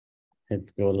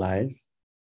hit go live.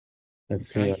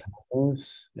 Let's see Okay. what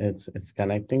happens. It's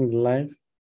connecting live.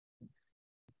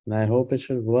 And I hope it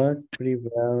should work pretty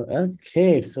well.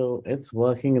 Okay, so it's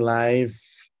working live.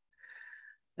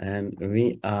 And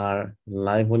we are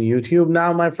live on YouTube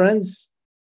now, my friends.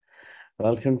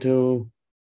 Welcome to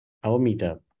our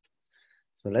meetup.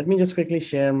 So let me just quickly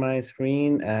share my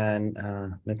screen and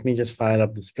let me just fire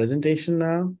up this presentation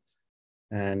now.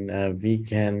 And we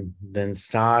can then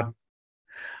start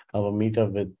our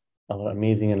meetup with our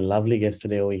amazing and lovely guest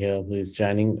today over here who is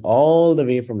joining all the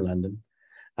way from London.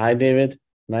 Hi, David.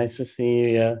 Nice to see you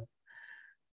here.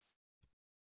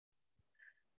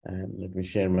 And let me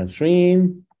share my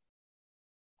screen.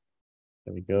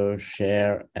 There we go.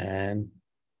 Share and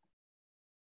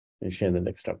share the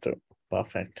desktop too.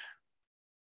 Perfect.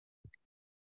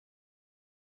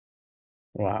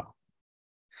 Wow.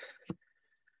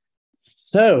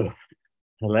 So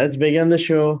let's begin the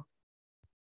show.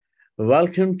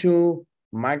 Welcome to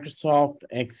Microsoft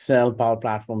Excel Power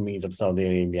Platform Meetup Saudi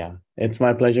Arabia. It's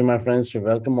my pleasure, my friends, to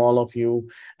welcome all of you.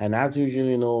 And as usual,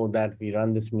 you know that we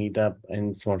run this meetup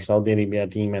in for Saudi Arabia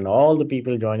team and all the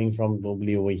people joining from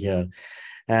globally over here.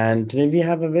 And today we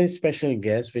have a very special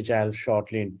guest, which I'll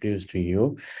shortly introduce to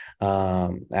you.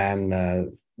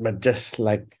 But just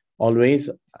like always,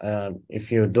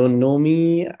 if you don't know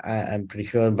me, I'm pretty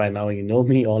sure by now you know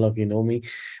me, all of you know me.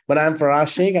 But I'm Faraz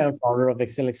Sheikh. I'm founder of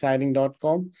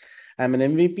excelexciting.com. I'm an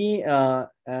MVP.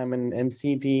 I'm an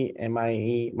MCT,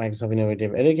 MIE, Microsoft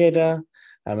Innovative Educator.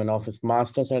 I'm an Office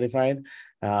Master certified,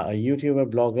 a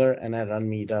YouTuber, blogger, and I run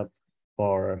Meetup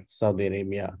for Saudi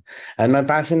Arabia. And my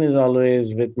passion is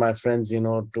always with my friends,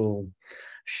 to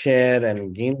share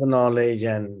and gain the knowledge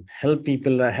and help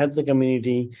people, help the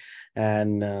community,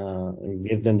 and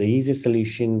give them the easiest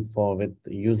solution for with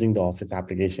using the Office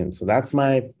application. So that's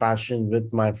my passion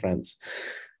with my friends.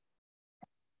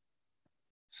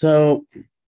 So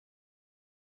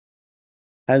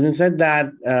having said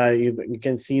that, you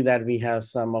can see that we have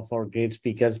some of our great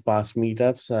speakers past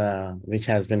meetups, which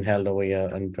has been held over here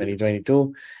in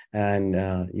 2022.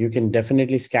 And you can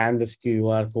definitely scan this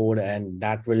QR code and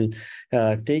that will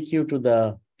take you to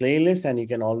the playlist and you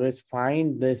can always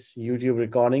find this YouTube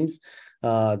recordings,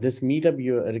 this meetup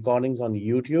recordings on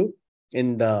YouTube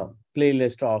in the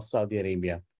playlist of Saudi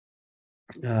Arabia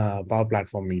Power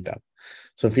Platform Meetup.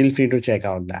 So feel free to check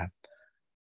out that.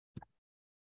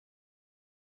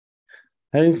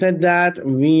 Having said that,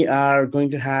 we are going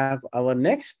to have our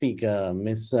next speaker,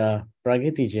 Miss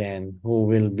Pragati Jain, who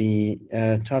will be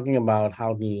talking about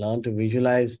how to learn to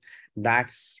visualize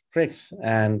DAX tricks.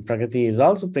 And Pragati is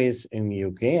also based in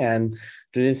UK, and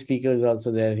today's speaker is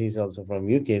also there. He's also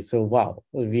from UK. So wow,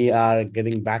 we are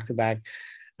getting back to back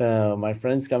my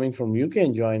friends coming from UK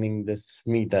and joining this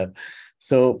meetup.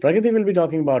 So Pragati will be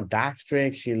talking about DAX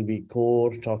tricks. She'll be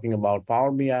core talking about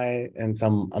Power BI and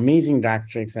some amazing DAX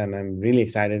tricks. And I'm really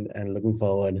excited and looking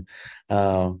forward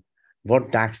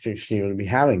what DAX tricks she will be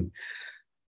having.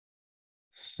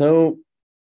 So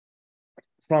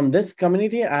from this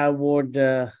community, I would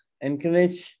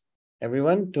encourage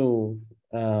everyone to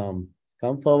um,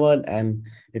 come forward. And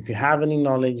if you have any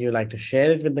knowledge you'd like to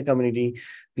share it with the community,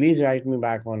 please write me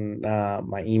back on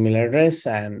my email address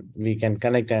and we can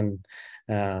connect and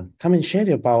come and share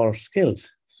your power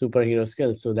skills, superhero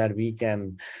skills, so that we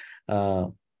can uh,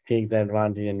 take the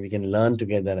advantage and we can learn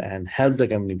together and help the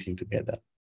community together.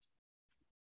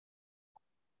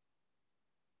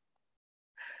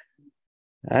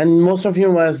 And most of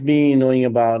you must be knowing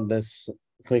about this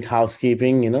quick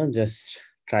housekeeping, just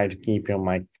try to keep your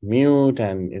mic mute.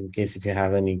 And in case if you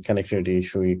have any connectivity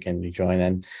issue, you can rejoin.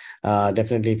 And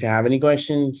definitely, if you have any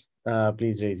questions,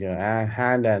 please raise your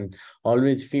hand and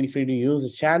always feel free to use the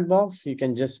chat box. You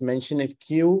can just mention a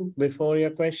Q before your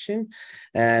question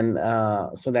and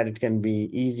so that it can be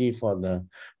easy for the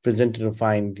presenter to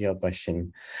find your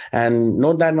question. And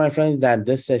note that, my friends, that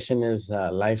this session is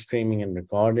live streaming and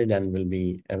recorded and will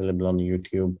be available on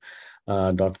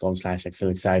youtube.com/Excel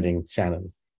Exciting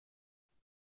channel.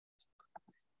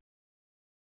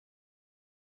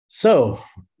 So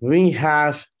we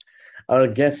have our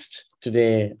guest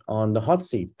today on the hot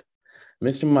seat,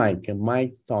 Mr. Mike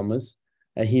Thomas.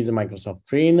 He's a Microsoft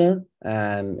trainer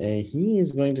and he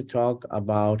is going to talk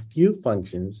about Q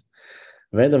functions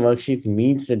where the worksheet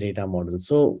meets the data model.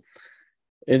 So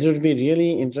it would be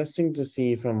really interesting to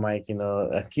see from Mike,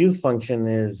 a queue function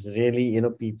is really,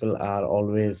 people are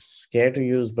always scared to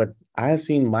use, but I have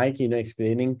seen Mike,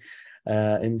 explaining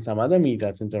in some other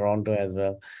meetups in Toronto as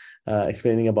well,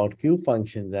 explaining about queue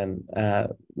functions, and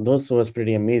those was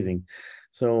pretty amazing.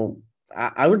 So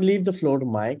I would leave the floor to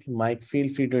Mike. Mike, feel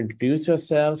free to introduce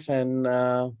yourself and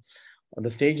The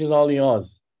stage is all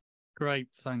yours. Great,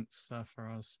 thanks,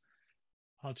 Faraz.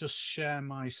 I'll just share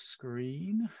my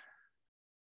screen.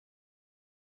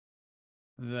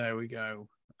 There we go.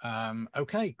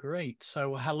 Okay, great.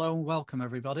 So hello and welcome,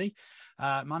 everybody.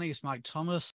 My name is Mike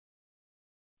Thomas.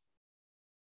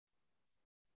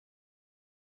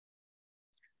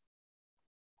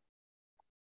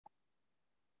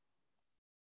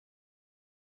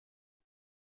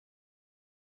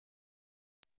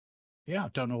 Yeah, I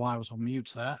don't know why I was on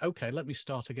mute there. Okay, let me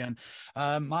start again.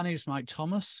 My name is Mike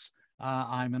Thomas.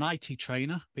 I'm an IT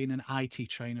trainer, been an IT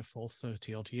trainer for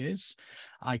 30 odd years.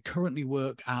 I currently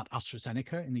work at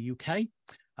AstraZeneca in the UK,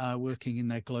 working in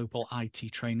their global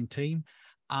IT training team.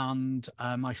 And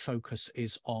my focus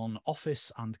is on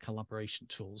Office and collaboration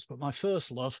tools. But my first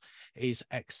love is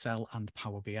Excel and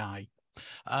Power BI.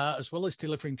 As well as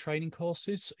delivering training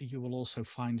courses, you will also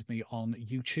find me on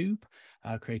YouTube,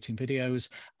 creating videos,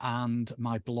 and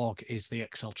my blog is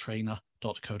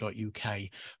theexceltrainer.co.uk,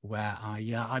 where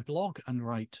I blog and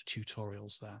write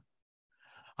tutorials there.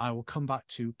 I will come back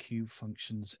to cube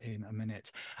functions in a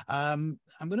minute. I'm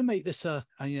going to make this an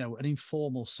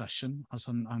informal session, as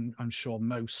I'm sure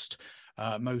most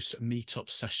meetup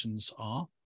sessions are.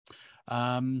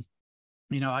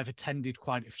 I've attended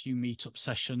quite a few meetup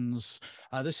sessions.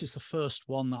 This is the first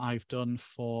one that I've done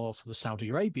for the Saudi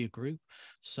Arabia group.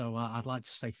 So I'd like to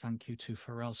say thank you to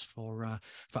Faraz for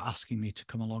asking me to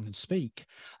come along and speak.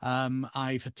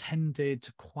 I've attended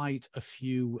quite a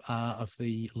few of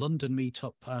the London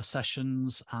meetup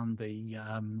sessions and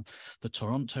the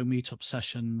Toronto meetup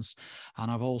sessions,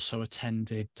 and I've also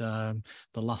attended the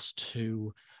last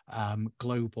two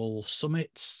global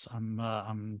summits.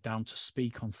 I'm down to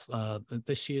speak on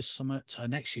this year's summit,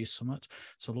 next year's summit.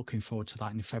 So looking forward to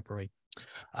that in February.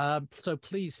 So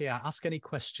please, ask any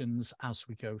questions as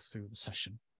we go through the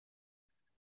session.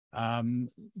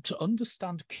 To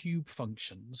understand cube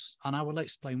functions, and I will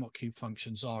explain what cube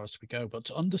functions are as we go, but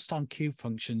to understand cube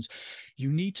functions,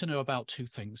 you need to know about two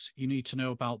things. You need to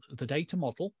know about the data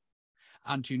model,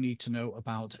 and you need to know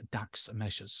about DAX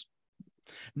measures.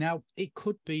 Now, it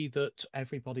could be that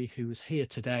everybody who's here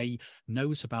today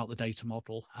knows about the data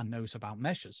model and knows about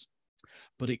measures,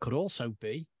 but it could also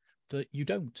be that you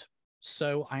don't.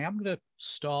 So I am going to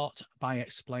start by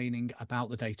explaining about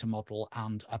the data model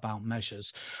and about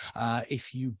measures.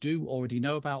 If you do already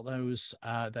know about those,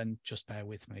 then just bear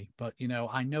with me. But,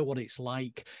 I know what it's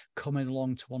like coming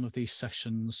along to one of these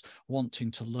sessions, wanting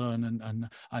to learn and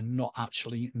not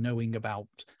actually knowing about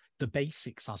the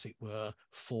basics, as it were,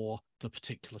 for the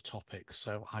particular topic.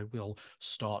 So I will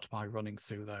start by running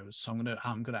through those. So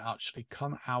I'm going to actually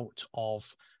come out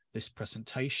of this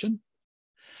presentation,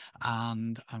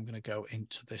 and I'm going to go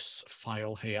into this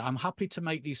file here. I'm happy to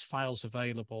make these files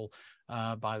available,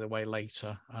 by the way,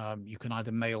 later. You can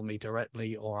either mail me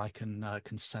directly, or I can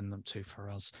send them to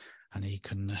Faraz, and he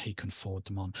can forward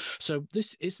them on. So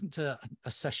this isn't a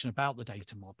session about the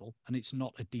data model, and it's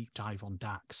not a deep dive on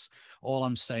DAX. All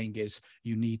I'm saying is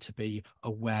you need to be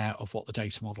aware of what the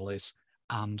data model is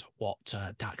and what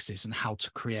DAX is, and how to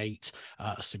create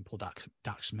a simple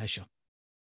DAX measure.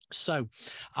 So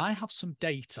I have some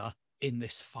data in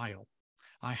this file.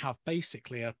 I have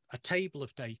basically a table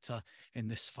of data in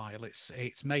this file.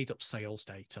 It's made up sales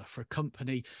data for a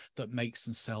company that makes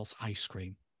and sells ice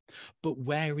cream. But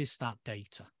where is that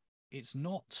data? It's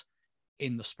not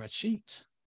in the spreadsheet.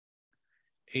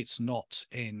 It's not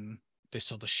in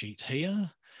this other sheet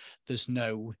here. There's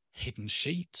no hidden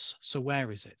sheets. So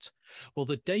where is it? Well,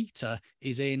 the data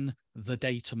is in the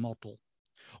data model.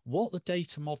 What the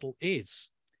data model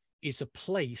is a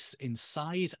place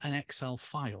inside an Excel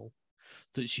file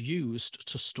that's used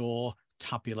to store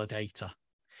tabular data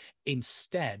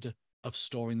instead of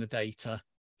storing the data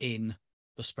in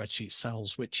the spreadsheet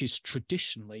cells, which is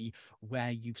traditionally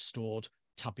where you've stored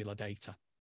tabular data.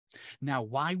 Now,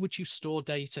 why would you store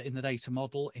data in the data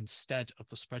model instead of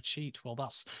the spreadsheet? Well,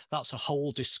 that's a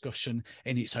whole discussion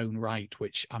in its own right,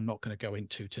 which I'm not going to go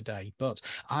into today. But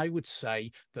I would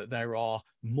say that there are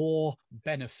more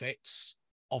benefits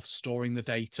of storing the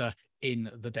data in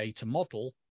the data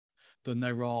model than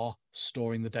there are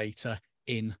storing the data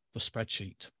in the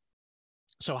spreadsheet.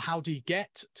 So how do you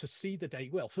get to see the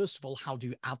data? Well, first of all, how do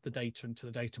you add the data into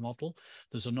the data model?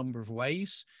 There's a number of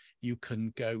ways. You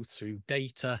can go through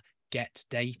data, get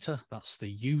data. That's the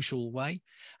usual way.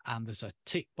 And there's a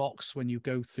tick box when you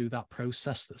go through that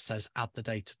process that says add the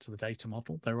data to the data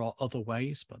model. There are other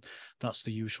ways, but that's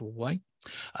the usual way.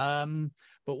 But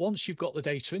once you've got the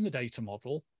data in the data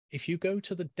model, if you go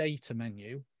to the data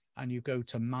menu and you go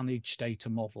to manage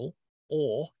data model,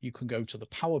 or you can go to the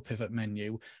Power Pivot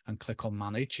menu and click on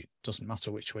Manage. It doesn't matter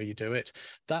which way you do it.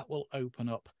 That will open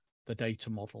up the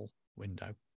data model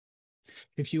window.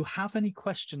 If you have any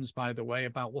questions, by the way,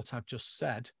 about what I've just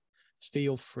said,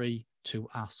 feel free to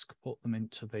ask. Put them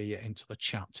into the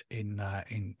chat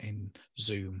in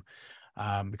Zoom.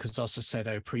 Because as I said,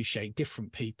 I appreciate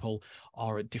different people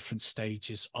are at different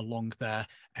stages along their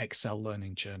Excel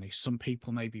learning journey. Some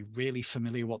people may be really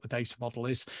familiar what the data model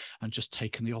is and just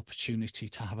taken the opportunity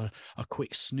to have a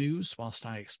quick snooze whilst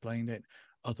I explained it.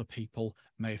 Other people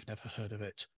may have never heard of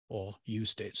it or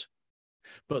used it.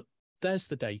 But there's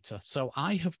the data. So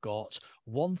I have got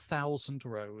 1,000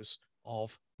 rows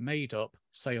of made up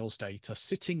sales data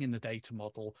sitting in the data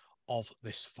model of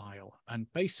this file.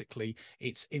 And basically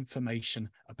it's information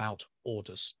about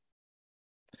orders.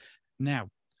 Now,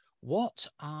 what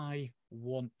I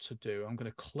want to do, I'm going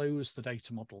to close the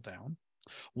data model down.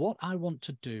 What I want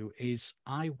to do is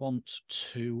I want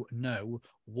to know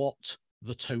what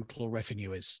the total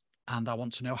revenue is. And I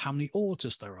want to know how many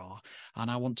orders there are.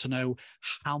 And I want to know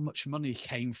how much money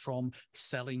came from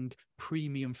selling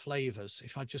premium flavors.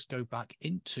 If I just go back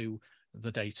into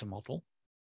the data model,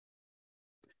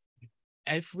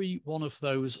 every one of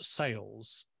those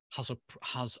sales has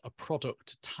a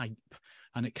product type,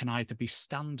 and it can either be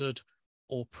standard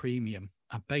or premium.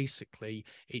 And basically,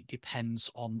 it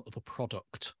depends on the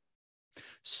product.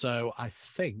 So I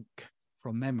think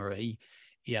from memory,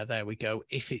 yeah, there we go.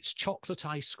 If it's chocolate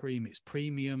ice cream, it's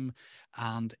premium.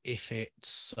 And if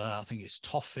it's, I think it's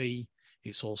toffee,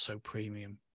 it's also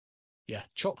premium. Yeah,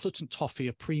 chocolate and toffee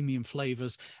are premium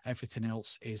flavors. Everything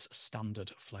else is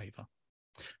standard flavor.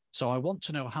 So I want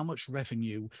to know how much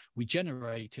revenue we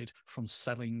generated from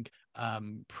selling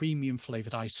premium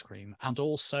flavored ice cream. And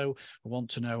also I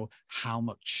want to know how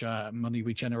much money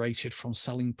we generated from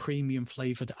selling premium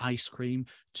flavored ice cream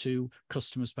to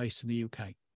customers based in the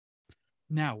UK.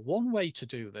 Now, one way to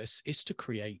do this is to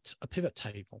create a pivot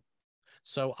table.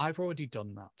 So I've already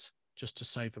done that. Just to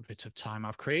save a bit of time,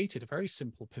 I've created a very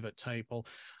simple pivot table.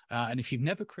 And if you've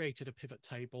never created a pivot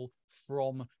table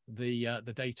from the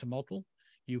data model,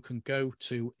 you can go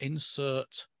to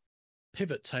Insert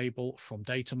Pivot Table from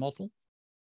Data Model,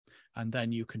 and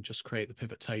then you can just create the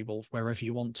pivot table wherever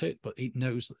you want it, but it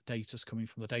knows that the data is coming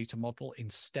from the data model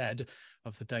instead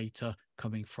of the data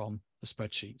coming from the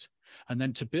spreadsheet. And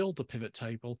then to build the pivot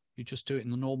table, you just do it in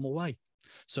the normal way.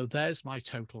 So there's my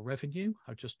total revenue.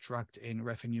 I've just dragged in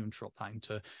revenue and dropped that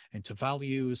into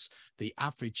values, the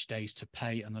average days to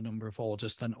pay and the number of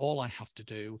orders. Then all I have to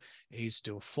do is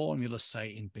do a formula,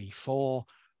 say in B4,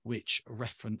 which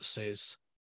references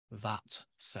that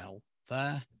cell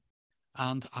there.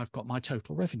 And I've got my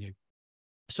total revenue.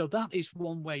 So that is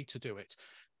one way to do it.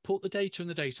 Put the data in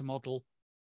the data model,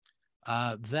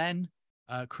 then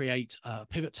create a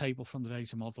pivot table from the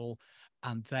data model,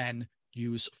 and then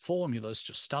use formulas,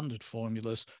 just standard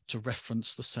formulas, to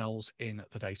reference the cells in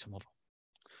the data model.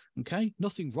 Okay,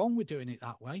 nothing wrong with doing it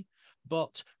that way,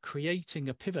 but creating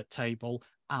a pivot table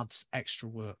adds extra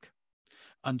work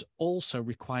and also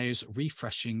requires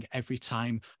refreshing every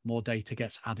time more data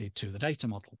gets added to the data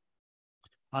model.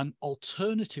 An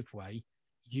alternative way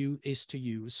is to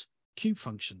use cube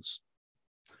functions.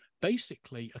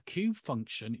 Basically, a cube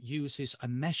function uses a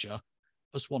measure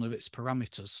as one of its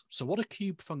parameters. So what a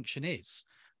cube function is,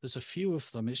 there's a few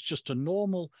of them. It's just a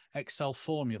normal Excel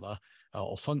formula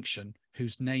or function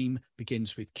whose name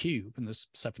begins with cube, and there's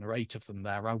 7 or 8 of them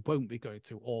there. I won't be going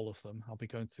through all of them. I'll be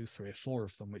going through 3 or 4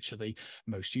 of them, which are the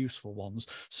most useful ones.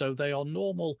 So they are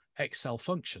normal Excel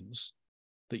functions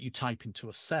that you type into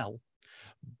a cell,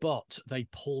 but they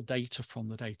pull data from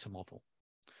the data model.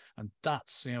 And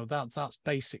that's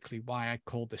basically why I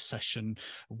called this session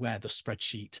Where the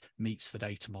Spreadsheet Meets the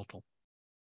Data Model.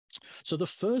 So the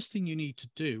first thing you need to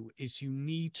do is you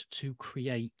need to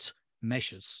create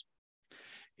measures.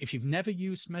 If you've never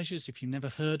used measures, if you've never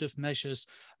heard of measures,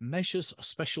 measures are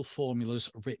special formulas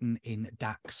written in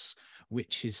DAX,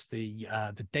 which is the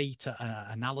data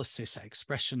analysis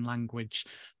expression language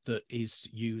that is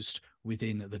used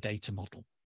within the data model.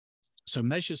 So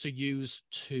measures are used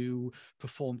to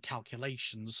perform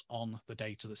calculations on the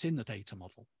data that's in the data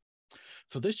model.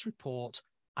 For this report,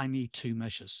 I need 2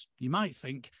 measures. You might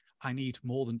think I need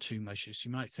more than 2 measures.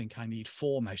 You might think I need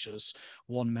 4 measures,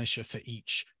 1 measure for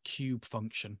each cube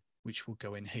function, which will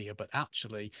go in here. But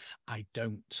actually, I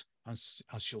don't. As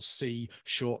you'll see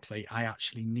shortly, I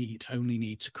actually only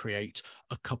need to create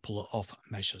a couple of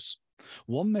measures.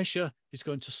 1 measure is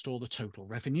going to store the total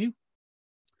revenue,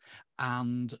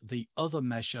 and the other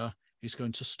measure is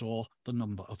going to store the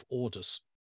number of orders.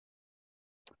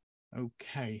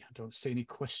 Okay, I don't see any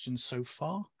questions so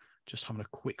far. Just having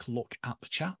a quick look at the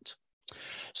chat.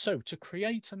 So to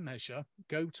create a measure,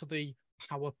 go to the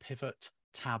Power Pivot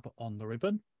tab on the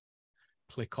ribbon,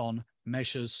 click on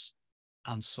Measures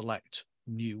and select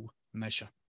New Measure.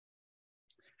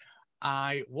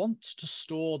 I want to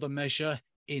store the measure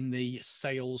in the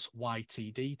sales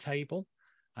YTD table.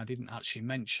 I didn't actually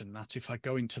mention that. If I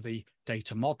go into the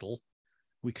data model,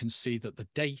 we can see that the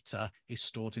data is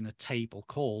stored in a table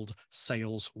called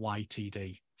sales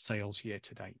YTD, sales year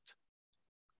to date.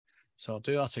 So I'll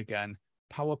do that again.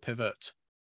 Power Pivot,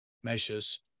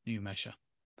 Measures, New Measure.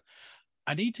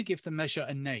 I need to give the measure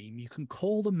a name. You can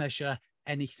call the measure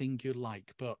anything you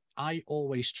like, but I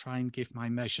always try and give my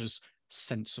measures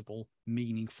sensible,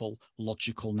 meaningful,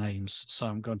 logical names. So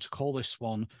I'm going to call this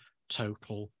one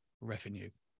total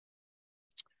revenue.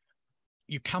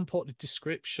 You can put a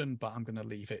description, but I'm going to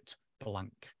leave it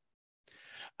blank.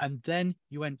 And then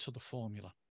you enter the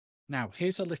formula. Now,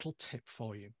 here's a little tip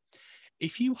for you.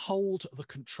 If you hold the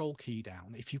control key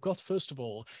down, if you've got, first of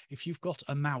all, if you've got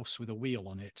a mouse with a wheel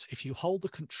on it, if you hold the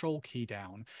control key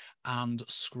down and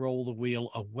scroll the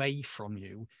wheel away from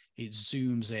you, it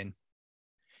zooms in.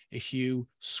 If you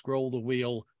scroll the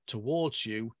wheel towards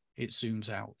you, it zooms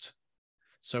out.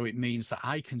 So it means that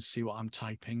I can see what I'm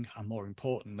typing, and more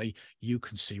importantly, you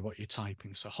can see what you're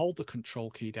typing. So hold the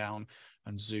control key down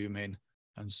and zoom in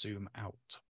and zoom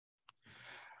out.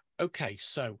 Okay,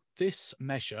 so this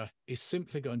measure is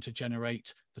simply going to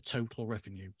generate the total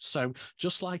revenue. So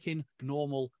just like in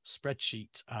normal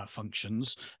spreadsheet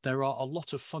functions, there are a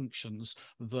lot of functions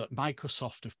that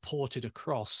Microsoft have ported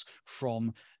across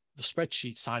from the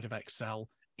spreadsheet side of Excel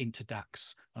into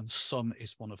DAX, and sum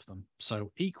is one of them.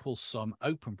 So equals sum,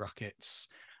 open brackets,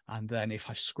 and then if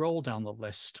I scroll down the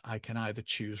list, I can either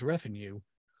choose revenue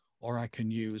or I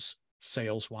can use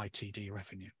sales YTD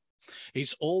revenue.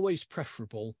 It's always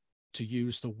preferable to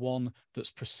use the one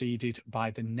that's preceded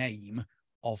by the name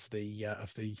of the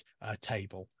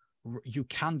table. You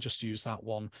can just use that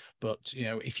one, but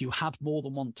if you had more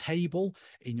than one table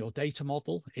in your data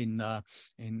model in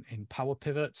Power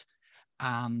Pivot,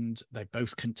 and they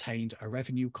both contained a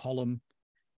revenue column,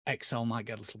 Excel might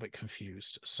get a little bit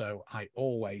confused. So I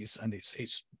always, and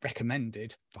it's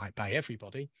recommended by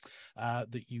everybody,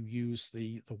 that you use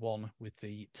the one with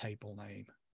the table name.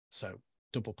 So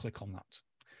double click on that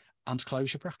and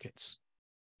close your brackets.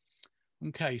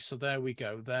 Okay, so there we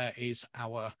go. There is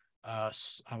our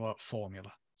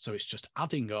formula. So it's just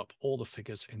adding up all the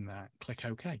figures in there. Click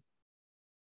OK.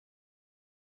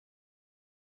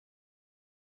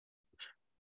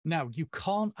 Now, you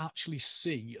can't actually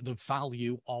see the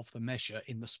value of the measure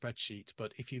in the spreadsheet,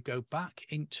 but if you go back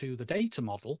into the data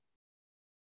model,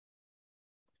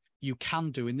 you can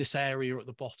do in this area at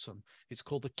the bottom. It's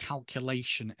called the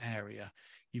calculation area.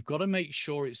 You've got to make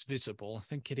sure it's visible. I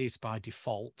think it is by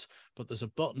default, but there's a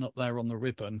button up there on the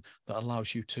ribbon that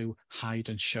allows you to hide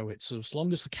and show it. So as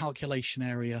long as the calculation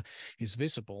area is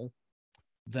visible,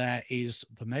 there is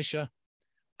the measure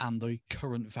and the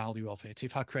current value of it.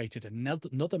 If I created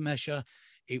another measure,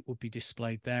 it would be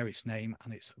displayed there, its name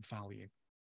and its value.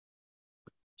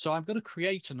 So I'm going to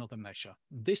create another measure.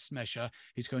 This measure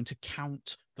is going to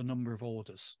count the number of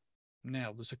orders.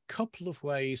 Now, there's a couple of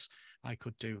ways I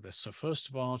could do this. So first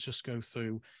of all, I'll just go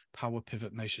through Power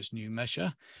Pivot Measures, New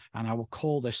Measure, and I will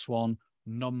call this one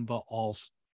number of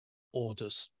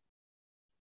orders.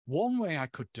 One way I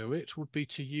could do it would be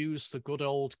to use the good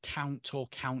old count or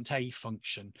count A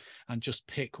function and just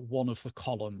pick one of the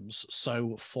columns.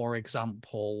 So for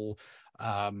example,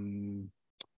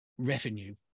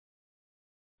 revenue.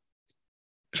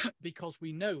 Because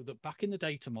we know that back in the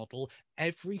data model,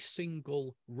 every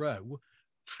single row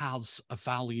has a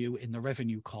value in the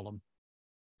revenue column.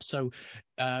 So,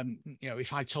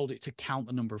 if I told it to count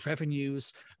the number of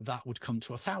revenues, that would come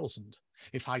to 1,000.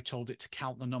 If I told it to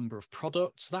count the number of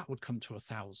products, that would come to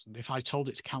 1,000. If I told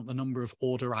it to count the number of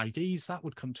order IDs, that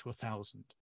would come to 1,000.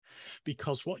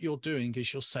 Because what you're doing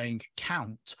is you're saying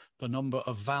count the number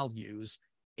of values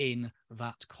in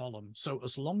that column. So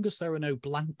as long as there are no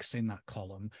blanks in that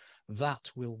column,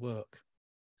 that will work.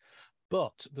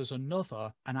 But there's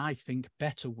another, and I think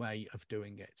better way of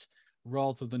doing it,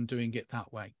 rather than doing it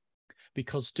that way.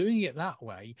 Because doing it that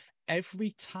way,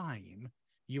 every time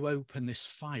you open this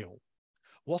file,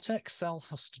 what Excel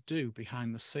has to do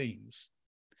behind the scenes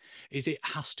is it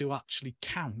has to actually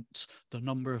count the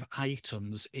number of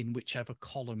items in whichever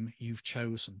column you've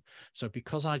chosen. So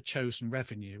because I've chosen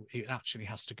revenue, it actually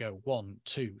has to go 1,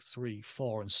 2, 3,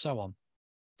 4, and so on.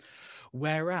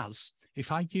 Whereas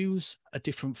if I use a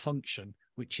different function,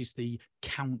 which is the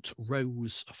count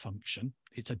rows function,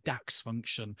 it's a DAX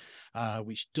function,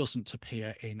 which doesn't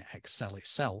appear in Excel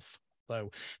itself.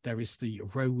 although there is the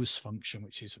rows function,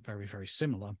 which is very, very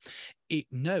similar. It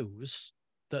knows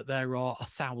that there are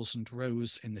 1,000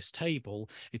 rows in this table.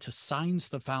 It assigns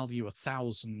the value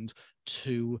 1,000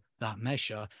 to that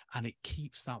measure, and it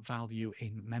keeps that value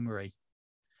in memory.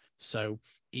 So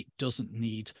it doesn't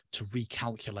need to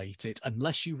recalculate it.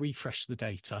 Unless you refresh the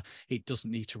data, it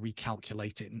doesn't need to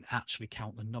recalculate it and actually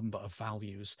count the number of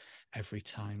values every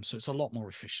time. So it's a lot more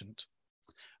efficient.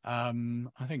 I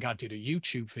think I did a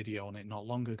YouTube video on it not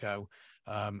long ago,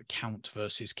 count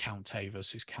versus count A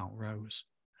versus count rows.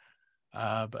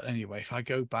 But anyway, if I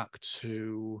go back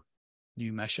to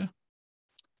new measure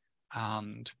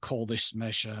and call this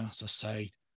measure, as I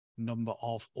say, number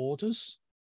of orders,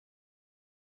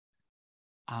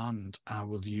 and I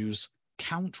will use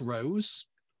count rows,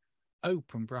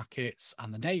 open brackets,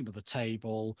 and the name of the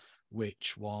table,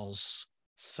 which was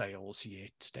sales year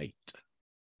to date.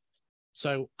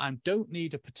 So I don't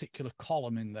need a particular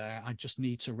column in there. I just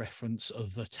need to reference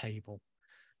the table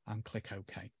and click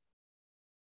OK.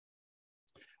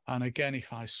 And again,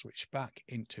 if I switch back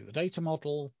into the data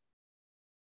model,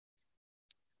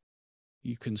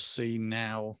 you can see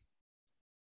now,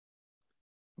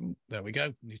 there we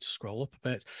go, need to scroll up a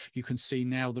bit. You can see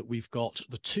now that we've got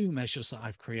the two measures that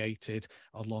I've created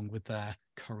along with their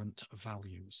current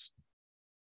values.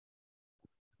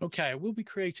 Okay, I will be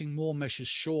creating more measures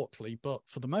shortly, but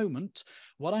for the moment,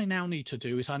 what I now need to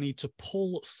do is I need to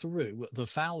pull through the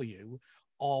value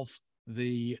of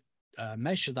the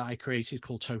measure that I created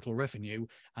called total revenue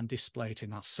and display it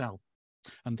in that cell.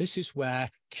 And this is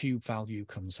where cube value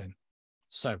comes in.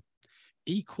 So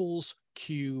equals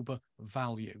cube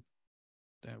value.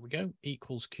 There we go,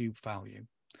 equals cube value.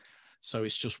 So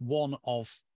it's just one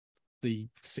of the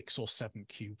 6 or 7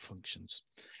 cube functions.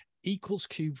 Equals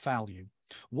cube value.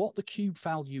 What the cube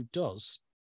value does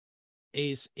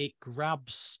is it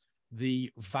grabs the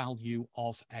value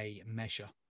of a measure.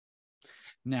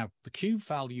 Now, the cube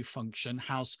value function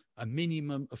has a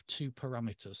minimum of 2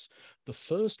 parameters. The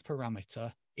first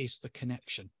parameter is the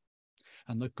connection.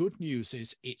 And the good news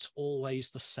is it's always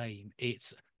the same.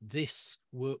 It's this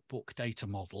workbook data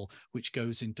model, which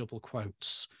goes in double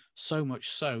quotes, so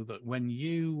much so that when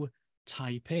you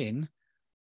type in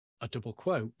a double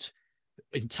quote,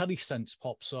 IntelliSense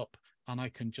pops up and I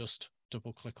can just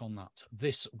double click on that.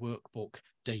 This workbook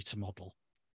data model,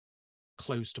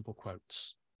 close double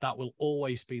quotes. That will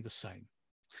always be the same.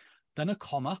 Then a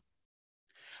comma,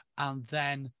 and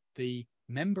then the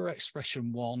member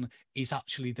expression 1 is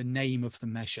actually the name of the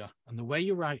measure. And the way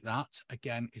you write that,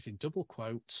 again, is in double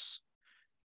quotes.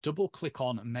 Double click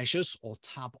on measures or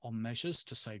tab on measures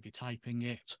to save you typing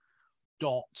it,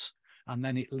 dot, and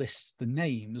then it lists the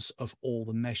names of all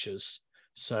the measures.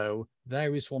 So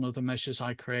there is one of the measures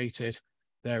I created.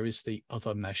 There is the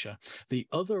other measure. The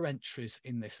other entries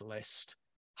in this list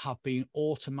have been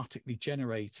automatically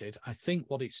generated. I think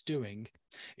what it's doing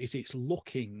is it's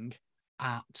looking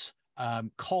at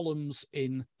columns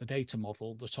in the data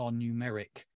model that are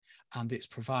numeric, and it's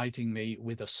providing me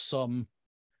with a sum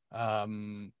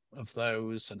of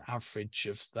those, an average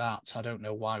of that. I don't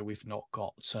know why we've not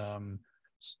got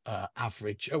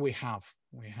average. Oh,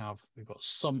 we've got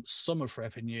sum of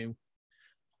revenue.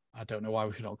 I don't know why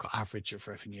we've not got average of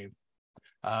revenue.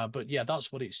 But yeah,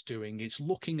 that's what it's doing. It's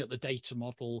looking at the data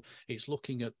model. It's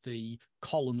looking at the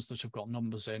columns that have got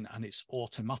numbers in, and it's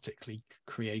automatically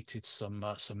created some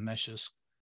measures,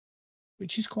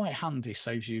 which is quite handy,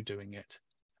 saves you doing it.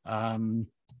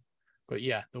 But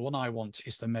yeah, the one I want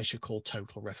is the measure called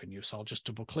total revenue. So I'll just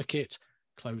double click it,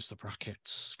 close the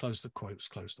brackets, close the quotes,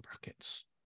 close the brackets.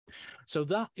 So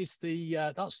that is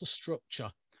that's the structure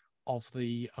of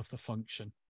the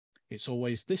function. It's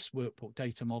always this workbook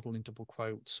data model in double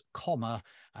quotes, comma,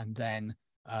 and then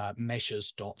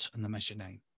measures dot and the measure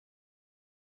name.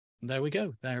 And there we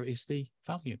go. There is the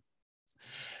value.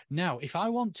 Now, if I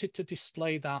wanted to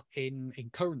display that in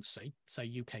currency,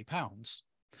 say UK pounds,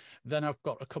 then I've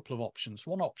got a couple of options.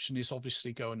 One option is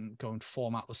obviously go and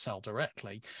format the cell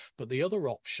directly, but the other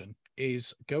option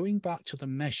is going back to the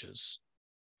measures.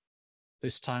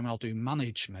 This time I'll do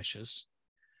manage measures,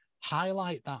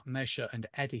 highlight that measure and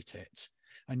edit it,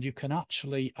 and you can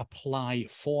actually apply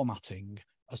formatting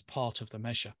as part of the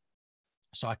measure.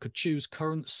 So I could choose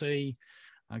currency.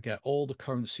 I get all the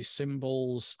currency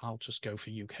symbols. I'll just go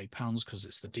for UK pounds because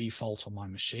it's the default on my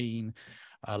machine.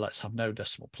 Let's have no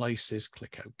decimal places.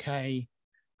 Click OK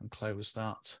and close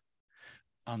that.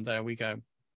 And there we go.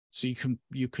 So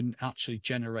you can actually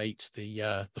generate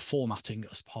the formatting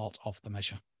as part of the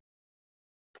measure.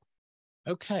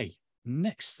 Okay,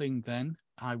 next thing then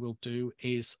I will do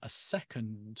is a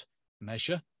second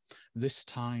measure, this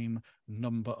time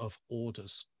number of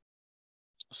orders.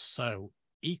 So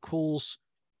equals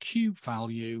cube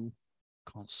value,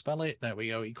 can't spell it, there we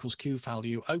go, equals cube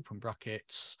value, open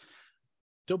brackets,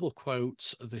 double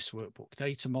quotes, this workbook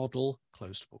data model,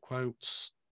 close double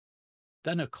quotes,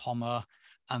 then a comma,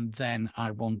 and then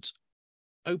I want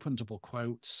open double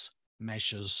quotes,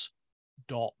 measures,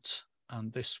 dot,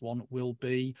 and this one will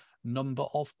be number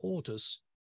of orders.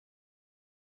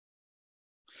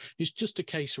 It's just a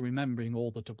case of remembering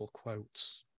all the double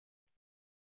quotes.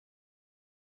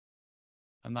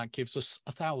 And that gives us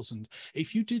 1,000.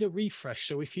 If you did a refresh,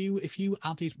 so if you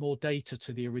added more data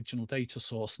to the original data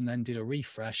source and then did a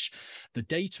refresh, the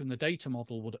data in the data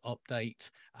model would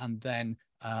update, and then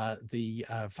the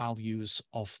values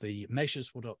of the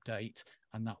measures would update,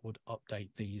 and that would update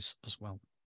these as well.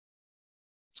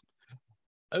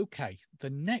 Okay, the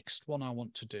next one I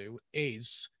want to do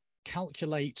is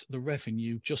calculate the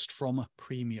revenue just from a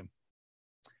premium.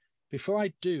 Before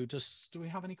I do, do we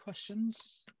have any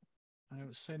questions? I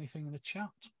don't see anything in the chat.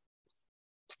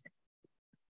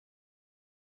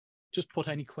 Just put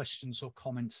any questions or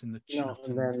comments in the chat.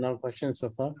 No, there are no questions so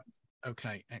far.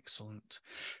 Okay, excellent.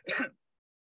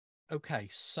 Okay,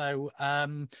 so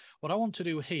what I want to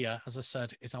do here, as I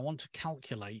said, is I want to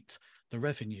calculate the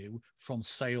revenue from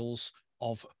sales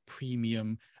of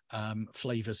premium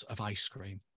flavors of ice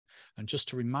cream. And just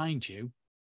to remind you,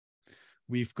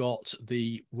 we've got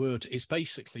the word, it's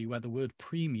basically where the word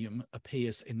premium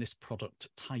appears in this product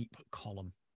type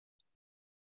column.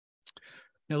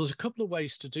 Now, there's a couple of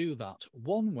ways to do that.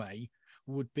 One way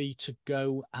would be to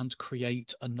go and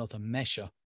create another measure.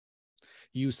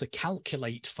 Use the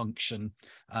calculate function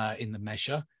in the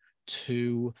measure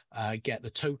to get the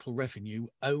total revenue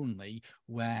only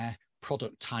where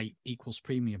product type equals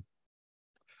premium.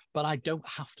 But I don't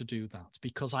have to do that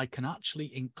because I can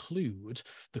actually include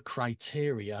the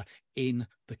criteria in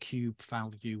the cube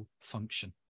value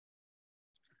function.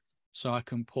 So I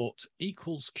can put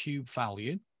equals cube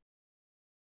value,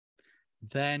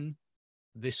 then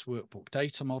this workbook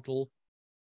data model,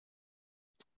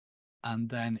 and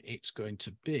then it's going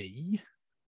to be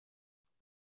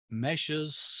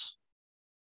measures,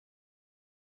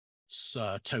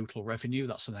 so total revenue,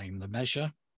 that's the name of the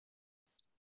measure,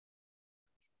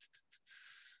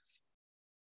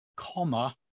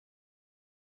 comma,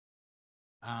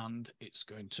 and it's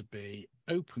going to be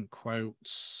open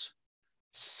quotes,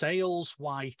 sales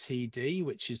YTD,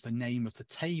 which is the name of the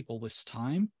table this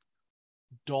time,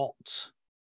 dot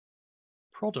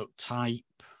product type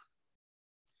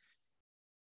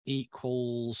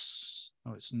equals,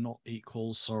 oh, it's not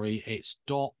equals, sorry, it's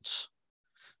dot.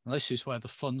 Now, this is where the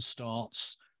fun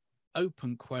starts,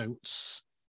 open quotes,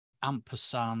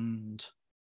 ampersand,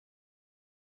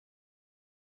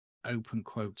 open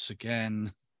quotes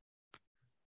again,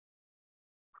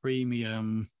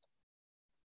 premium,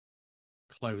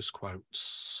 close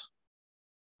quotes.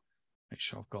 Make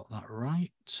sure I've got that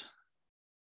right.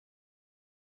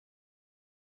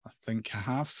 I think I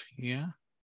have, yeah.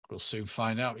 We'll soon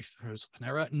find out if there's an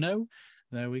error. No,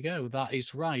 there we go. That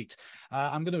is right.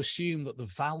 I'm going to assume that the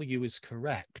value is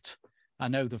correct. I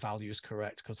know the value is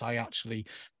correct because I actually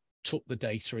took the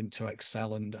data into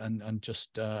Excel and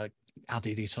just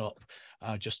added it up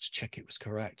just to check it was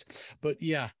correct. But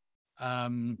yeah,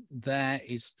 there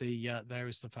is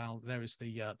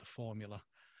the formula.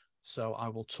 So I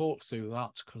will talk through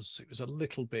that because it was a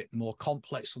little bit more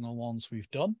complex than the ones we've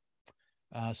done.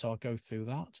 So I'll go through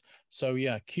that. So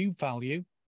yeah, cube value,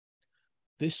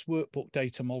 this workbook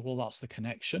data model, that's the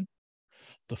connection.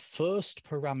 The first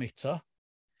parameter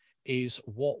is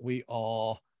what we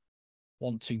are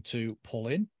wanting to pull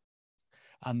in.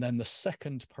 And then the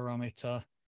second parameter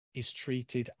is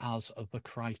treated as the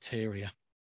criteria.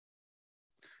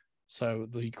 So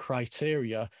the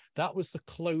criteria, that was the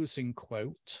closing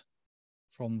quote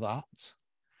from that.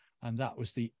 And that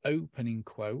was the opening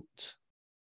quote.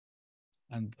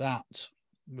 And that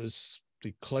was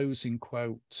the closing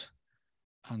quote,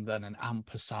 and then an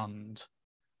ampersand,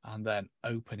 and then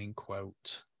opening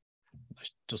quote. There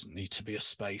doesn't need to be a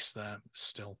space there,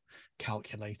 still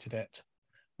calculated it.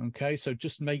 Okay, so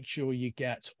just make sure you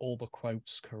get all the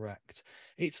quotes correct.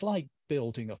 It's like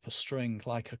building up a string,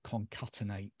 like a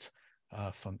concatenate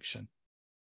function.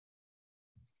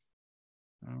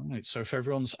 All right, so if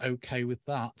everyone's okay with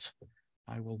that,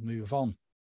 I will move on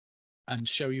and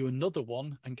show you another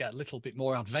one and get a little bit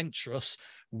more adventurous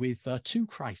with two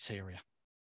criteria.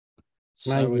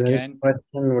 So again,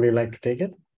 question, would you like to take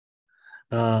it?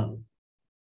 The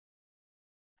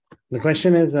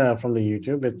question is from the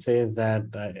YouTube. It says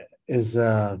that is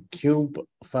cube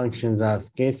functions as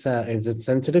case, is it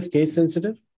sensitive, case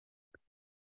sensitive?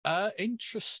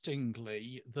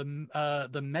 Interestingly,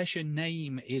 the measure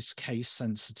name is case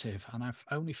sensitive, and I've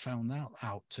only found that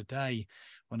out today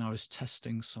when I was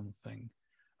testing something.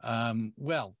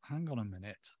 Well, hang on a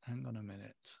minute. Hang on a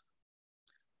minute.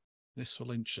 This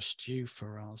will interest you,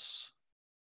 Faraz.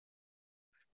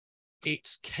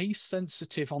 It's case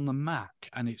sensitive on the Mac,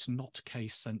 and it's not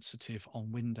case sensitive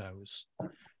on Windows.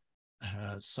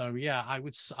 So yeah, I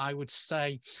would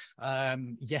say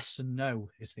yes and no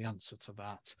is the answer to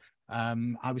that.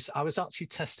 I was actually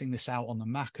testing this out on the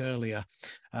Mac earlier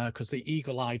because the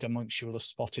eagle-eyed amongst you will have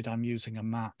spotted I'm using a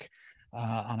Mac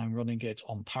and I'm running it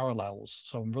on Parallels.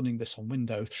 So I'm running this on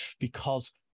Windows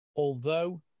because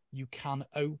although you can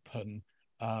open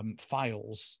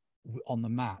files on the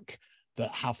Mac that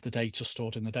have the data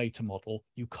stored in the data model,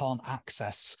 you can't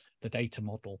access the data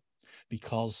model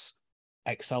because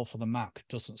Excel for the Mac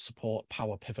doesn't support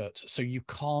Power Pivot. So you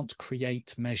can't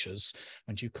create measures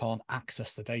and you can't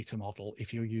access the data model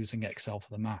if you're using Excel for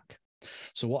the Mac.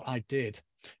 So what I did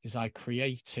is I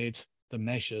created the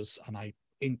measures and I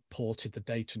imported the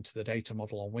data into the data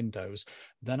model on Windows.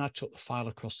 Then I took the file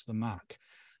across to the Mac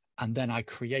and then I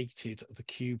created the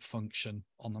cube function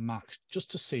on the Mac just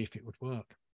to see if it would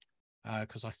work.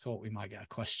 Because I thought we might get a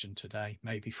question today,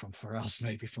 maybe from Faraz,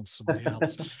 maybe from somebody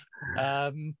else.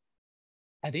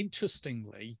 And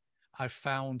interestingly, I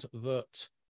found that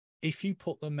if you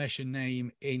put the measure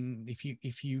name in,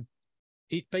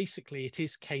 it basically it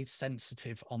is case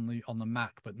sensitive on the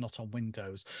Mac, but not on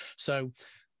Windows. So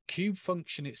cube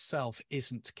function itself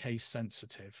isn't case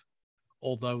sensitive,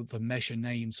 although the measure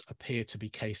names appear to be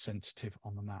case sensitive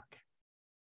on the Mac.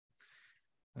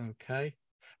 Okay.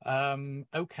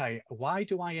 Okay, why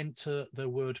do I enter the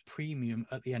word premium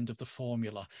at the end of the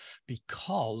formula?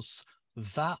 Because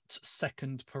that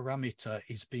second parameter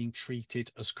is being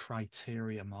treated as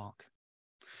criteria, Mark.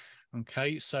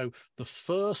 Okay, so the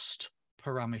first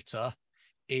parameter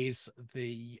is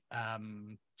the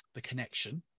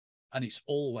connection, and it's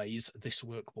always this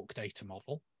workbook data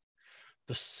model.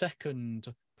 The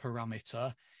second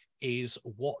parameter is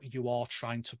what you are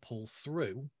trying to pull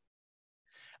through.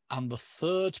 And the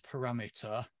third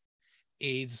parameter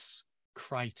is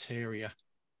criteria.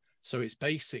 So it's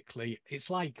basically, it's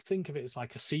like, think of it as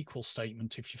like a SQL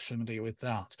statement if you're familiar with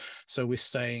that. So we're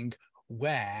saying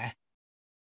where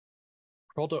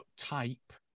product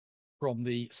type from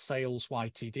the sales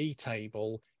YTD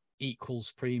table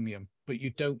equals premium, but you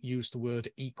don't use the word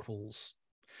equals.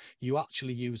 You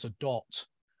actually use a dot.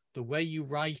 The way you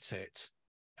write it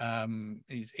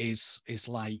is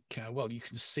like, well, you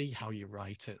can see how you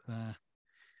write it there.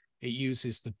 It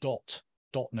uses the dot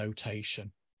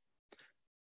notation.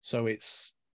 So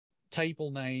it's table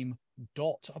name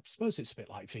dot, I suppose it's a bit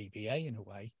like VBA in a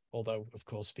way, although of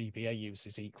course VBA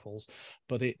uses equals,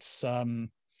 but it's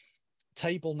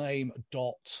table name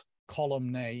dot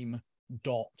column name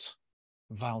dot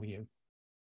value.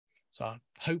 So I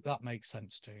hope that makes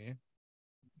sense to you.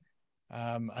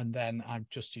 And then I've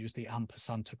just used the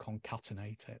ampersand to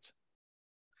concatenate it.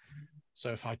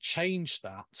 So if I change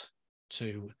that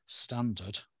to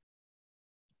standard,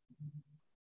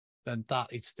 then that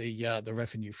is the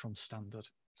revenue from standard.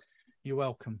 You're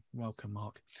welcome,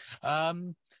 Mark.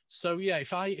 So yeah,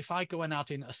 if I go and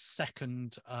add in a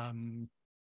second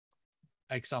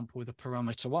example with a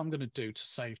parameter, what I'm going to do to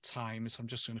save time is I'm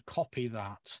just going to copy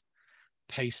that,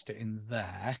 paste it in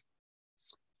there,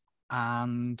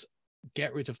 and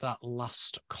get rid of that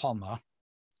last comma.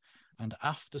 And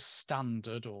after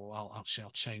standard, or I'll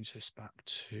change this back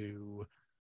to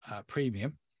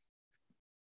premium.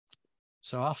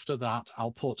 So after that,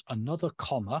 I'll put another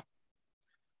comma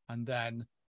and then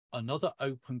another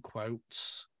open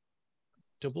quotes,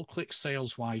 double click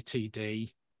sales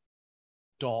YTD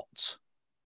dot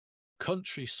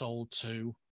country sold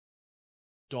to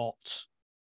dot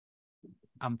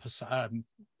ampersand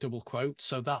double quote.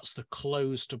 So that's the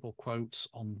closed double quotes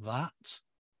on that.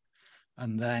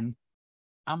 And then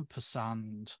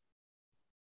ampersand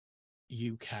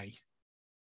UK.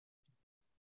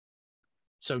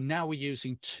 So now we're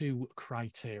using two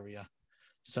criteria.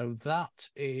 So that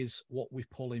is what we're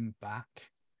pulling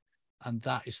back. And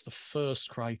that is the first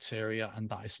criteria, and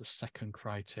that is the second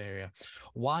criteria.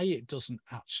 Why it doesn't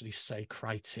actually say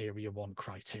criteria 1,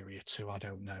 criteria 2, I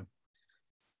don't know.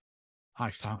 I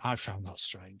found that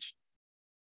strange.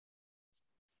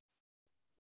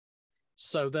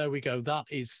 So there we go. That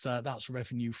is that's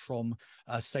revenue from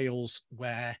sales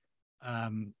where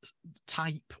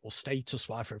type or status,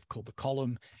 whatever I've called the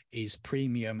column, is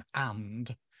premium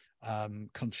and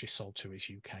country sold to is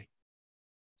UK.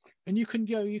 And you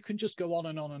can just go on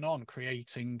and on and on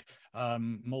creating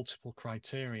multiple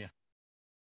criteria.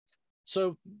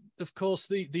 So, of course,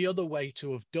 the other way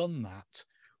to have done that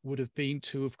would have been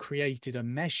to have created a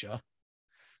measure.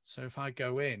 So if I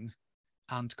go in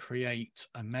and create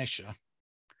a measure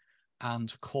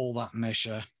and call that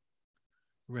measure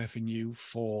revenue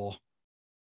for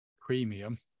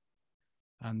premium,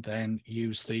 and then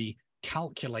use the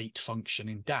calculate function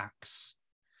in DAX,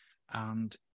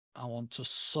 and I want to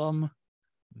sum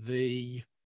the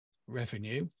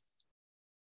revenue,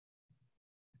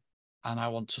 and I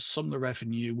want to sum the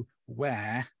revenue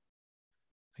where,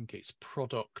 I think it's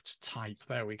product type,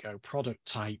 there we go, product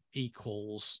type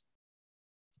equals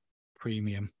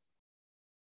premium.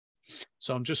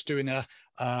 So I'm just doing a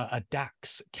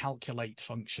DAX calculate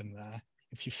function there.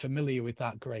 If you're familiar with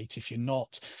that, great. If you're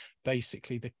not,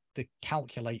 basically the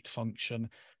calculate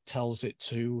function tells it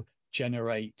to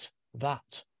generate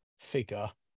that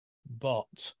figure,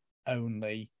 but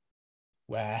only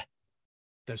where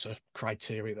there's a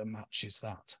criteria that matches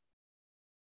that.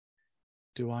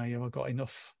 Have I got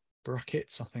enough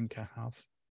brackets? I think I have.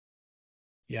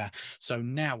 Yeah. So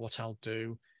now what I'll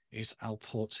do is I'll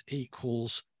put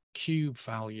equals cube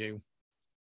value,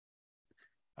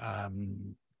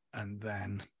 and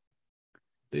then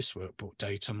this workbook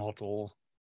data model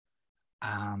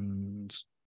and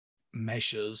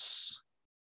measures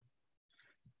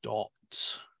dot,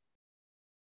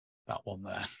 that one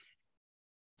there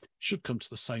should come to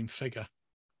the same figure.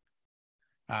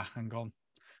 Hang on,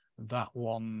 that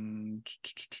one,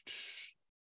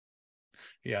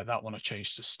 yeah, that one I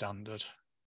changed to standard,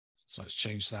 so let's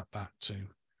change that back to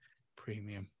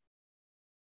premium.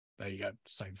 There you go,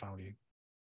 same value.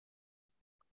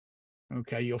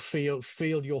 Okay, you'll feel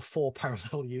your 4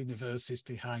 parallel universes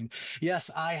behind.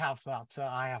 Yes, I have that.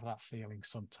 I have that feeling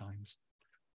sometimes.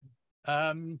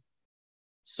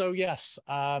 So yes,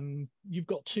 you've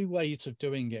got 2 ways of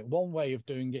doing it. One way of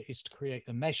doing it is to create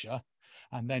a measure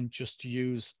and then just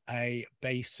use a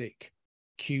basic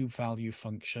cube value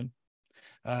function.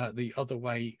 The other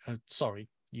way,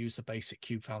 use the basic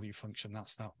cube value function.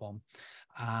 That's that one.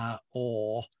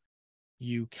 Or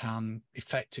you can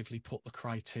effectively put the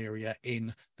criteria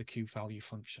in the cube value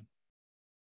function.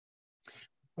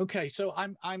 Okay, so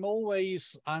I'm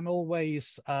always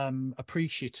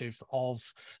appreciative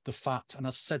of the fact, and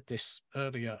I've said this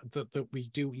earlier, that we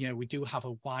do have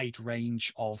a wide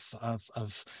range of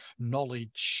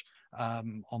knowledge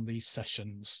on these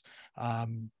sessions.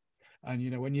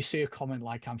 And when you see a comment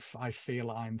like I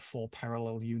feel I'm 4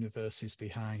 parallel universes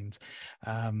behind,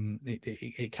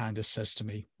 it kind of says to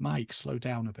me, Mike, slow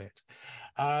down a bit.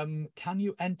 Can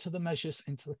you enter the measures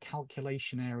into the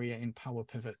calculation area in Power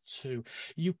Pivot 2?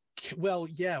 Well,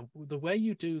 yeah, the way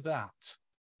you do that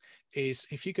is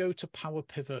if you go to Power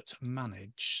Pivot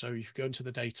Manage, so if you go into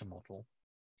the data model,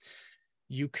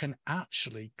 you can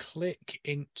actually click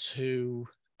into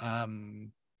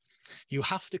you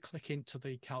have to click into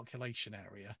the calculation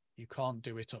area. You can't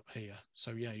do it up here.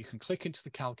 So yeah, you can click into the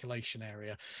calculation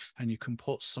area and you can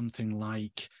put something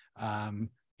like,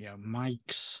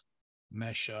 Mike's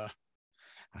measure.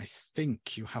 I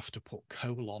think you have to put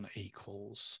colon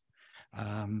equals.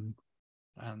 And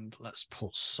let's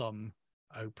put some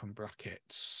open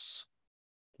brackets.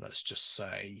 Let's just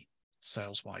say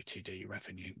sales YTD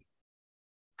revenue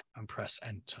and press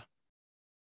enter.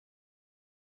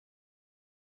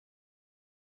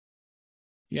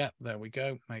 Yeah, there we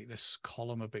go. Make this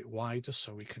column a bit wider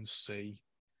so we can see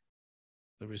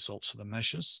the results of the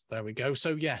measures. There we go.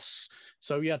 So yes.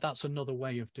 So yeah, that's another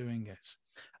way of doing it.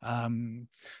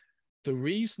 The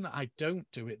reason that I don't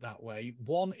do it that way,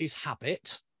 one is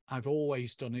habit. I've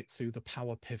always done it through the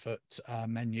Power Pivot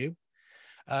menu.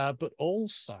 But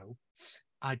also,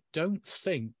 I don't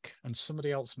think, and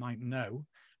somebody else might know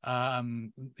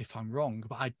if I'm wrong,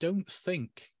 but I don't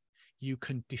think you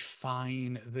can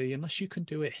define unless you can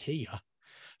do it here,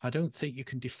 I don't think you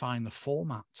can define the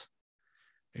format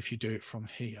if you do it from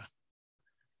here.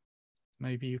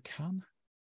 Maybe you can.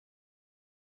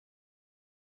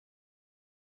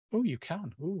 Oh, you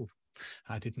can. Oh,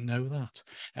 I didn't know that.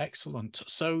 Excellent.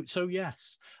 So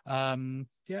yes, yeah,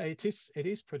 it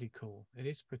is pretty cool. It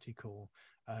is pretty cool,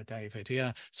 David.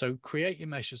 Yeah. So create your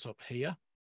measures up here.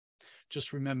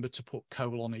 Just remember to put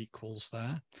colon equals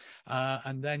there.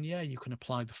 And then, yeah, you can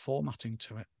apply the formatting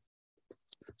to it.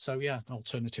 So yeah, an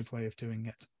alternative way of doing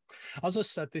it. As I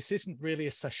said, this isn't really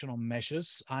a session on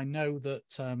measures. I know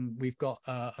that we've got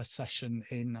a session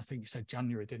in, I think you said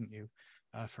January, didn't you,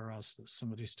 Faraz, that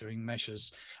somebody's doing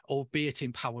measures, albeit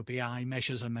in Power BI,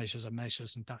 measures and measures and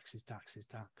measures, and DAX is DAX is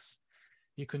DAX.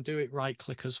 You can do it right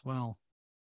click as well.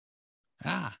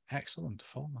 Excellent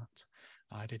format.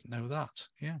 I didn't know that.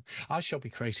 Yeah, I shall be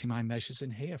creating my measures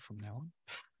in here from now on.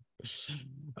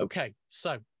 Okay,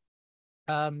 so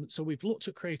we've looked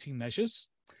at creating measures,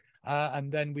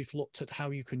 and then we've looked at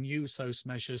how you can use those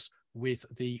measures with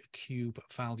the cube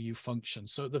value function.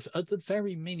 So at the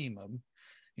very minimum,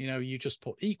 you just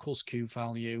put equals cube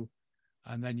value,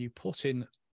 and then you put in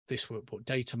this workbook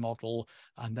data model,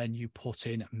 and then you put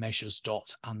in measures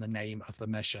dot and the name of the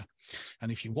measure.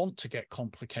 And if you want to get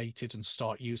complicated and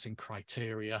start using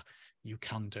criteria, you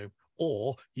can do,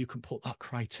 or you can put that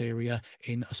criteria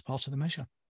in as part of the measure.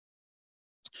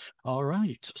 All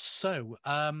right, so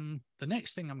the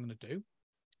next thing I'm going to do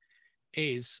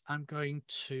is I'm going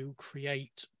to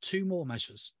create 2 more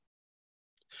measures,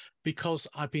 because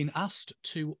I've been asked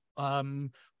to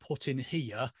put in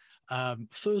here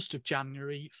 1st of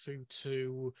January through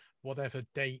to whatever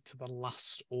date the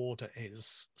last order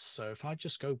is. So if I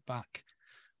just go back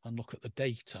and look at the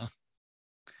data,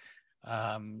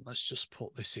 let's just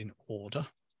put this in order.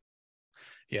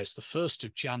 Yeah, it's the 1st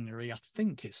of January. I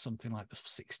think it's something like the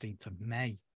 16th of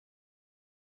May.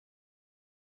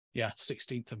 Yeah,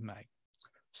 16th of May.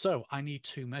 So I need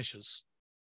 2 measures.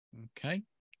 Okay,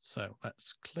 so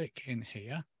let's click in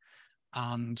here.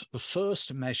 And the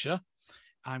first measure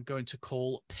I'm going to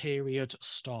call period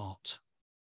start.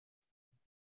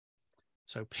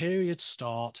 So period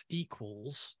start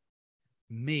equals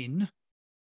min,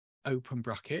 open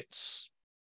brackets.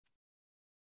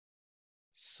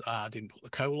 So I didn't put the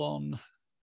colon.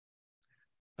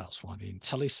 That's why the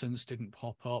IntelliSense didn't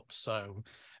pop up. So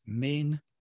min,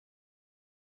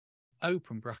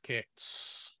 open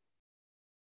brackets,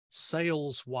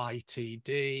 sales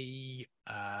YTD,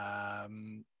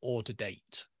 order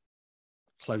date,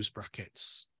 close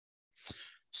brackets.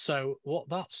 So what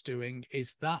that's doing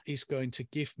is that is going to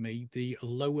give me the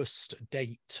lowest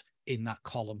date in that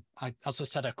column. As I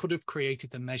said, I could have created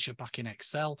the measure back in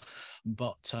Excel,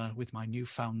 but with my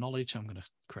newfound knowledge, I'm going to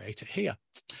create it here.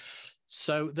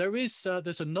 So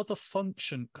there's another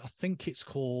function, I think it's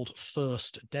called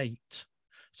first date.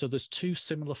 So there's 2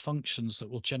 similar functions that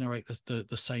will generate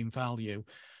the same value.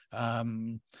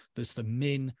 There's the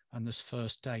min and there's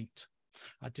first date.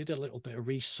 I did a little bit of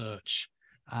research,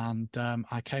 and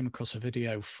I came across a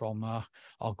video from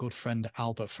our good friend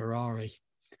Albert Ferrari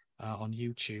on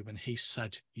YouTube, and he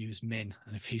said use min.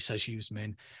 And if he says use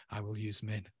min, I will use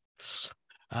min.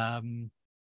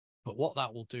 But what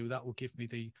that will do, that will give me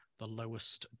the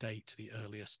lowest date, the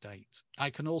earliest date. I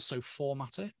can also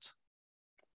format it.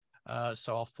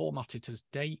 So I'll format it as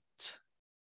date,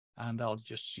 and I'll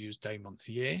just use day, month,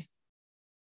 year.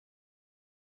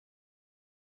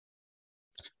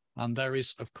 And there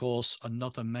is, of course,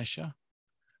 another measure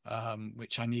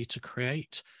which I need to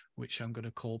create, which I'm going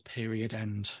to call period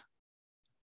end.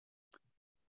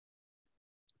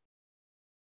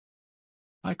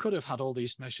 I could have had all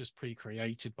these measures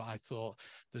pre-created, but I thought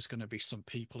there's going to be some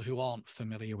people who aren't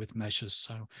familiar with measures,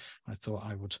 so I thought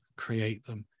I would create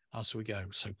them as we go.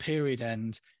 So period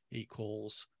end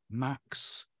equals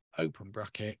max, open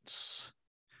brackets,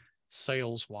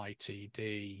 sales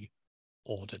YTD,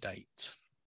 order date,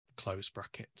 close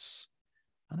brackets,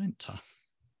 and enter.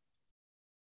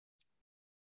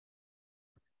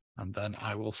 And then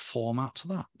I will format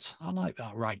that. I like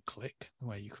that right click, the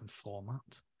way you can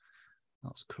format.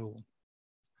 That's cool.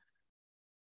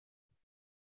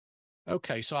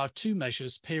 Okay, so I have 2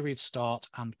 measures, period start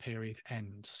and period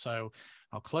end. So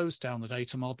I'll close down the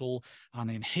data model, and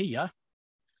in here,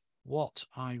 what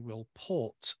I will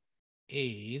put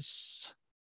is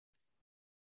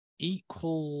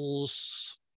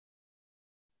equals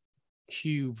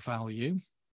cube value.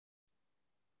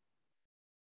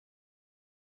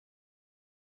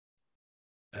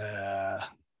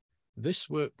 This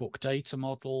workbook data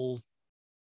model,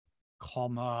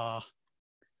 comma,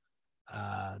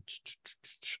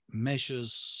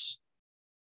 measures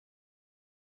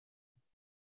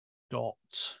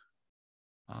dot,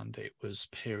 and it was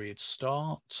period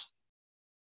start,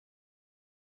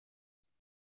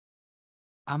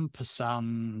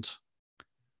 ampersand,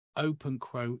 open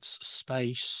quotes,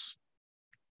 space,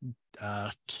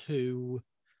 2,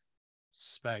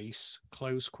 space,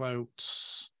 close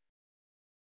quotes,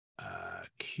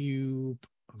 cube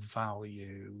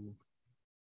value,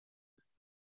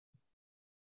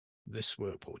 this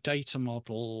workbook data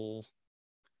model,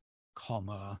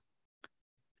 comma,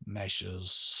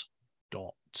 measures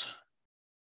dot,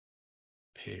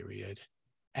 period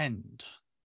end.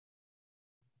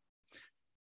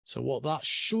 So what that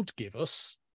should give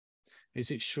us is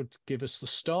it should give us the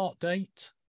start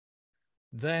date,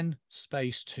 then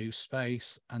space 2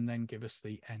 space, and then give us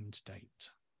the end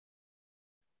date,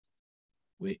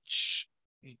 which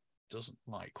it doesn't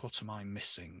like. What am I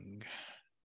missing?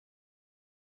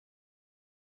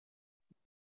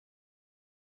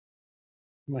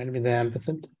 Might be the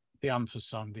ampersand. The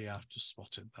ampersand, yeah, I've just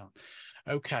spotted that.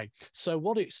 Okay, so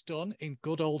what it's done in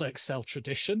good old Excel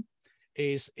tradition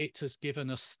is it has given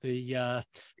us the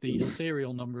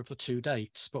serial number of the two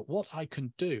dates. But what I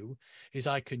can do is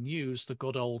I can use the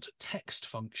good old text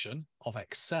function of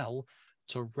Excel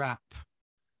to wrap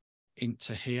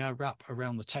into here, wrap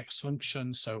around the text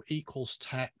function. So equals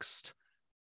text.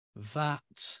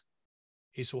 That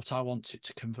is what I want it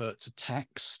to convert to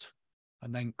text,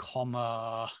 and then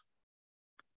comma,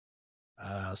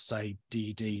 say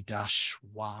dd dash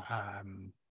y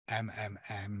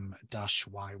mmm dash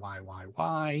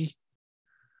yyyy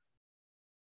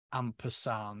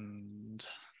ampersand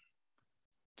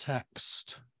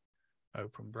text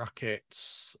open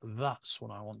brackets. That's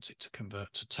what I want it to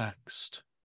convert to text,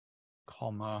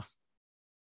 comma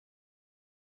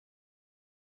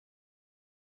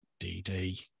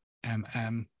dd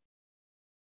mm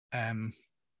m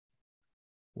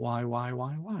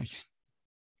yyyy.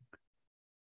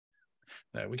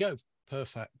 There we go.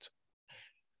 Perfect.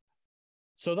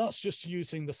 So that's just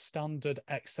using the standard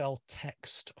Excel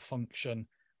text function,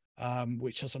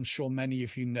 which, as I'm sure many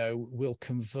of you know, will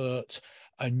convert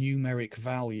a numeric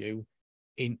value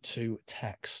into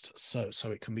text. So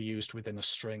it can be used within a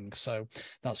string. So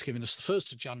that's giving us the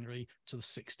 1st of January to the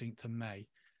 16th of May.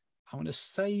 I'm going to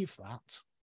save that.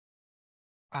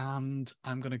 And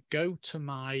I'm going to go to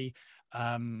my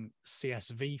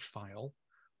CSV file,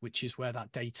 which is where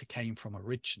that data came from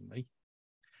originally.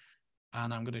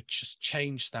 And I'm going to just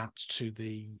change that to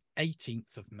the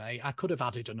 18th of May. I could have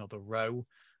added another row,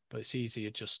 but it's easier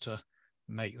just to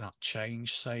make that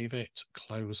change, save it,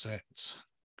 close it.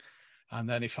 And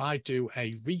then if I do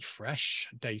a refresh,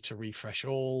 data refresh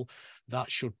all,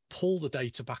 that should pull the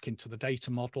data back into the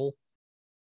data model,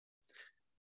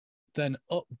 then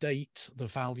update the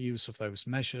values of those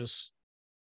measures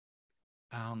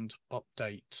and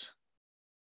update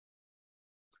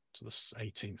to the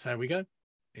 18th. There we go.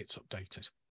 It's updated.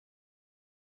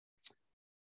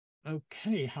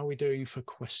 Okay, how are we doing for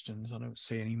questions? I don't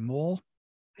see any more.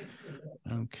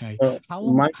 Okay. How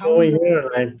long? Over here,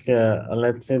 like,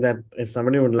 let's say that if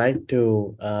somebody would like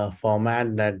to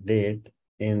format that date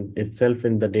in itself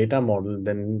in the data model,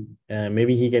 then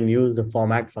maybe he can use the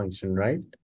format function, right?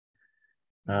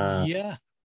 Yeah.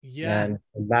 And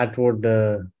that would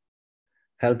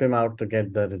help him out to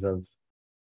get the results.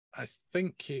 I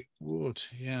think it would,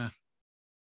 yeah.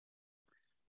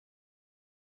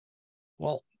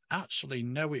 Well, actually,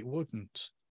 no, it wouldn't.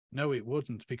 No, it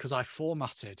wouldn't, because I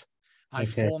formatted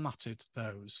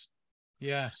those.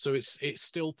 Yeah, so it's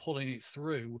still pulling it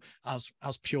through as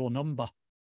pure number.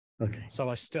 Okay. So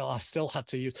I still had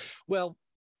to use, well,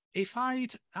 if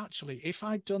I'd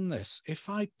done this, if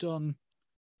I'd done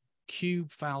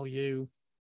cube value,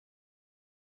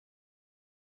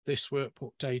 this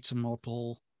workbook data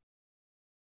model,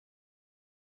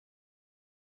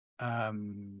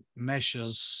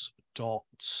 measures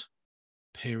dot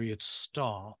period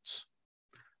start,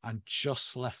 and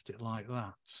just left it like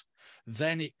that,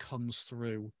 then it comes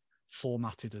through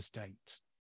formatted as date.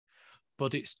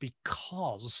 But it's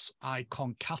because I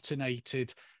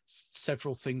concatenated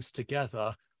several things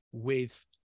together with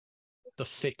the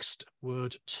fixed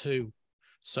word to.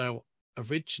 So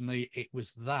originally it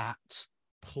was that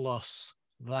plus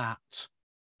that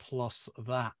plus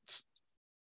that.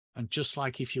 And just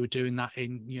like if you were doing that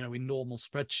in, in normal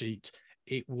spreadsheet,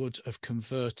 it would have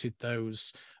converted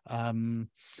those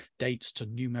dates to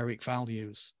numeric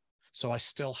values. So I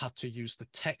still had to use the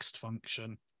text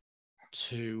function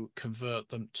to convert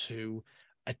them to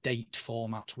a date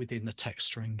format within the text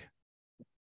string.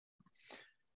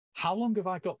 How long have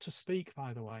I got to speak,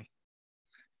 by the way?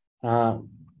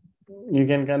 You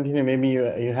can continue. Maybe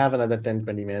you have another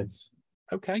 10-20 minutes.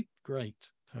 Okay,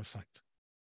 great. Perfect.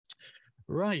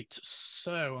 Right,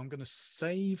 so I'm going to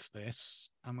save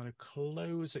this. I'm going to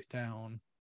close it down.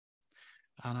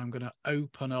 And I'm going to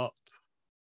open up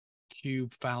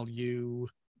cube value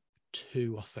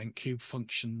 2, I think, cube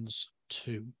functions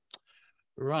 2.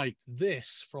 Right,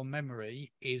 this from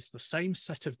memory is the same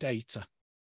set of data.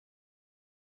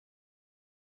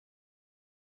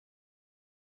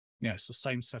 Yeah, it's the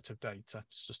same set of data.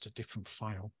 It's just a different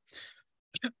file.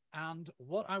 And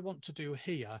what I want to do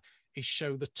here is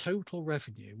show the total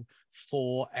revenue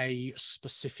for a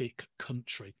specific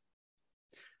country.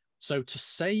 So to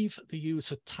save the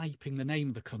user typing the name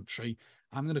of the country,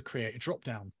 I'm going to create a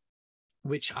drop-down,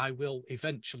 which I will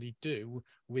eventually do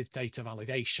with data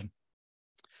validation.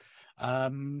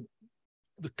 The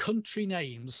country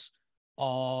names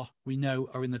we know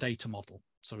are in the data model.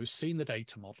 So we've seen the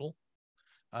data model.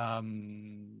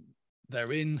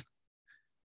 They're in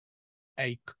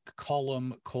a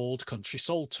column called country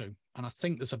sold to. And I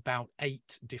think there's about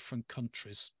 8 different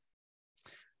countries.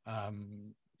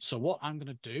 So what I'm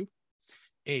going to do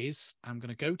is I'm going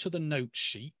to go to the note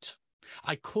sheet.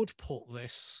 I could put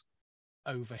this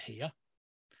over here,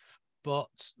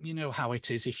 but you know how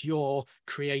it is. If you're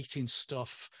creating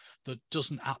stuff that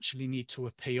doesn't actually need to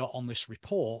appear on this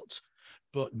report,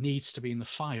 but needs to be in the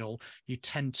file, you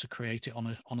tend to create it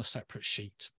on a separate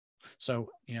sheet. So,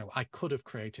 you know, I could have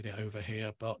created it over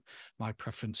here, but my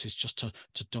preference is just to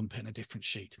dump it in a different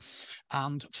sheet.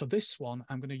 And for this one,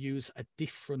 I'm going to use a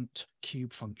different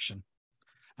cube function.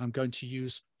 I'm going to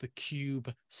use the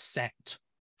cube set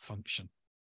function.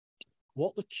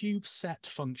 What the cube set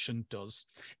function does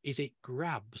is it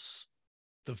grabs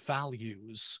the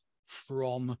values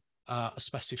from a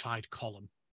specified column.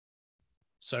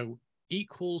 So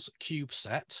equals cube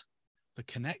set, the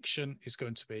connection is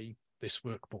going to be this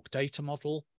workbook data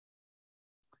model,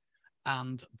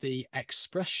 and the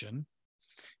expression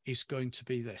is going to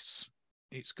be this.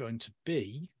 It's going to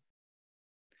be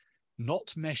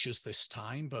not measures this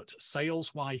time, but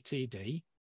sales YTD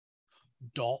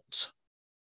dot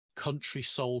country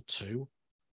sold to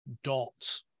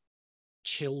dot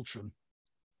children.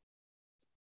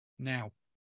 Now,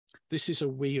 this is a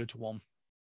weird one,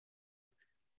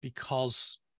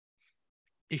 because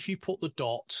if you put the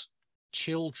dot,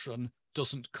 children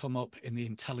doesn't come up in the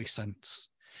IntelliSense.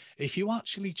 If you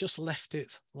actually just left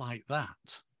it like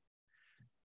that,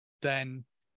 then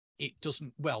it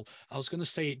doesn't, well, I was going to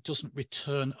say it doesn't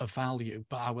return a value,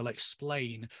 but I will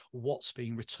explain what's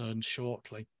being returned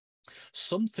shortly.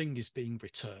 Something is being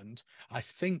returned. I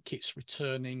think it's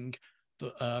returning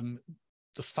the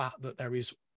fact that there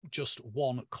is just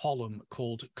one column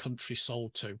called country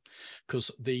sold to,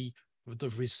 because the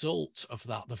result of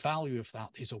that, the value of that,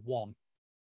 is a 1.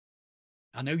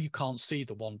 I know you can't see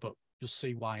the 1, but you'll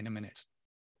see why in a minute.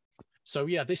 So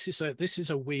yeah, this is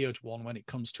a weird one when it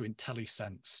comes to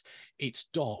IntelliSense. It's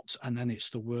dot and then it's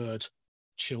the word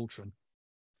children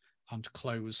and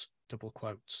close double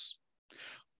quotes.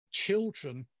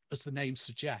 Children, as the name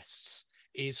suggests,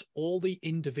 is all the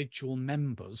individual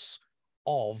members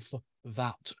of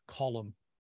that column.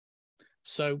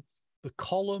 So the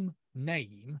column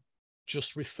name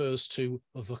just refers to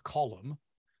the column.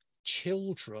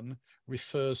 Children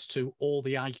refers to all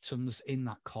the items in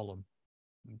that column.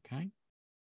 Okay.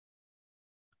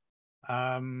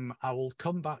 I will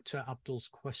come back to Abdul's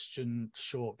question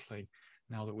shortly,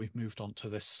 now that we've moved on to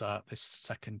this this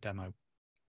second demo.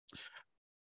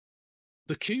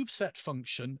 The cube set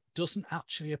function doesn't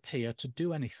actually appear to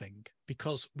do anything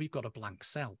because we've got a blank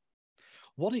cell.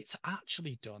 What it's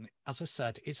actually done, as I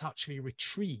said, it's actually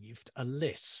retrieved a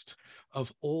list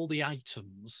of all the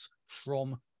items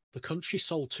from the country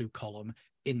sold to column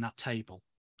in that table,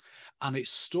 and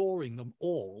it's storing them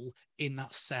all in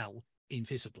that cell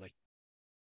invisibly.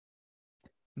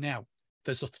 Now,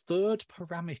 there's a third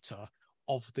parameter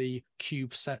of the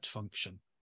cube set function.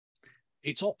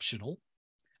 It's optional,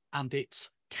 and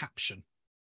it's caption.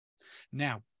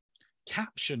 Now,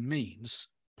 caption means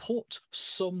put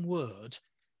some word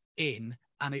in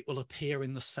and it will appear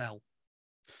in the cell.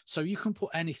 So you can put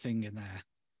anything in there.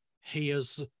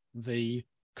 Here's the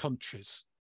countries.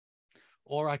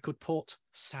 Or I could put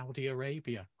Saudi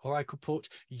Arabia, or I could put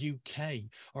UK,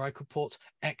 or I could put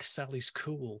Excel is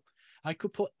cool. I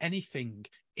could put anything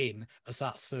in as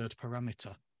that third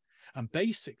parameter. And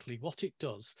basically what it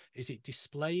does is it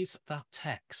displays that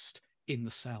text in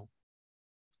the cell.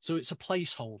 So it's a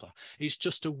placeholder. It's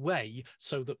just a way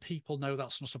so that people know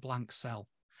that's not a blank cell.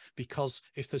 Because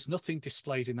if there's nothing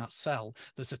displayed in that cell,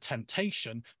 there's a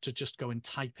temptation to just go and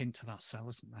type into that cell,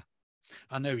 isn't there?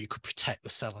 I know you could protect the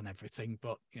cell and everything,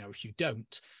 but you know, if you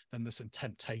don't, then there's a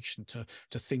temptation to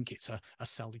think it's a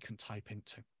cell you can type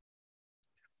into.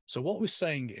 So what we're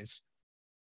saying is,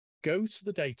 go to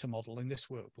the data model in this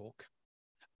workbook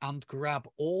and grab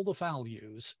all the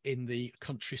values in the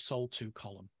country sold to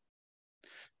column.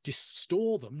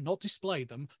 Store them, not display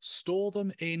them, store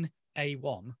them in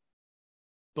A1,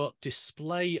 but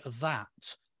display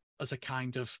that as a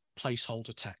kind of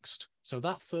placeholder text. So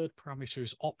that third parameter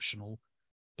is optional,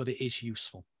 but it is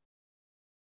useful.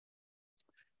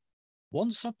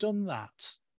 Once I've done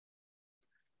that,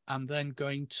 I'm then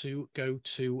going to go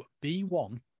to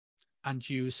B1 and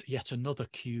use yet another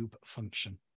cube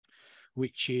function,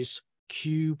 which is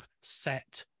cube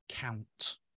set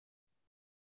count,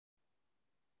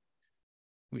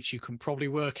 which you can probably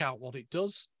work out what it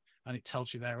does. And it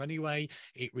tells you there anyway.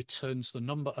 It returns the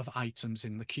number of items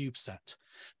in the cube set,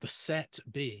 the set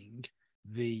being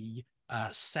the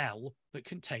cell that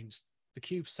contains the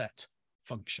cube set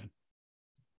function,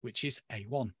 which is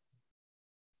A1.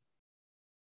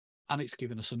 and it's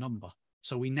given us a number.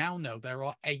 So we now know there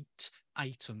are 8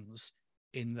 items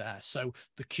in there. So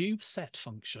the cube set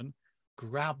function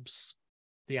grabs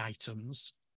the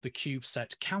items. The cube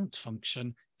set count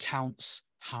function counts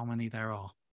how many there are.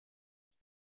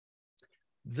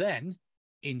 Then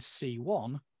in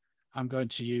C1, I'm going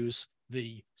to use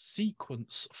the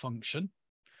sequence function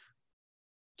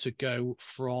to go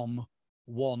from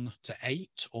 1 to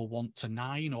 8 or 1 to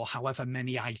 9 or however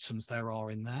many items there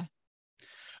are in there.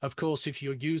 Of course, if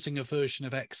you're using a version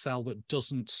of Excel that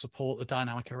doesn't support the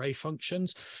dynamic array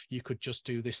functions, you could just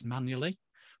do this manually.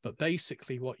 But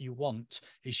basically what you want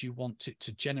is you want it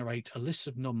to generate a list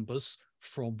of numbers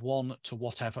from 1 to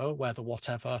whatever, where the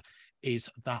whatever is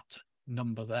that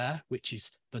number there, which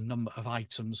is the number of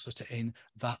items that are in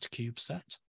that cube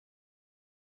set.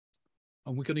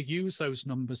 And we're going to use those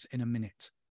numbers in a minute.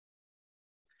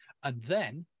 And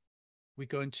then we're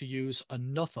going to use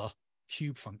another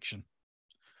cube function,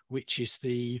 which is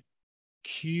the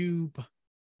cube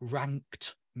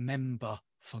ranked member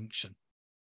function.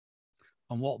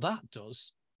 And what that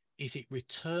does is it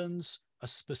returns a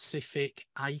specific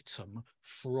item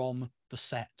from the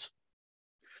set.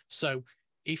 So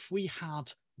if we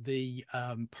had the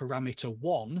parameter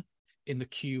 1 in the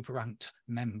cube ranked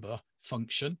member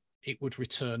function, it would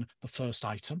return the first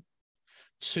item.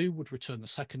 2 would return the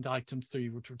second item, 3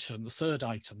 would return the third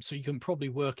item. So you can probably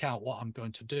work out what I'm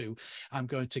going to do. I'm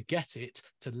going to get it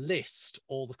to list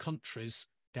all the countries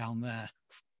down there.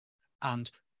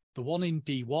 And the one in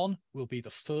D1 will be the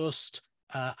first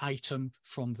item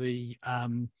from the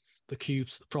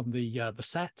cubes from the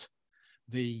set.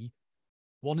 The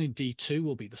one in D2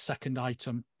 will be the second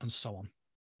item, and so on.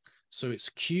 So it's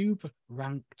cube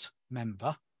ranked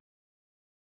member.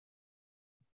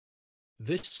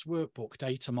 This workbook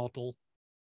data model.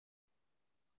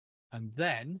 And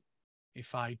then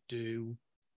if I do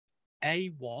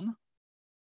A1,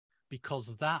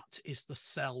 because that is the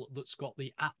cell that's got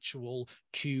the actual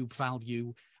cube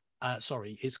value,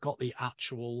 it's got the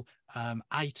actual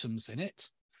items in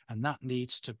it, and that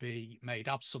needs to be made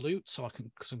absolute. So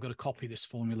because I'm going to copy this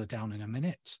formula down in a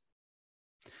minute.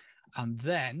 And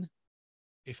then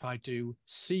if I do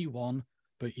C1,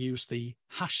 but use the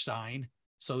hash sign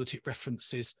so that it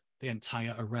references the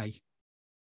entire array.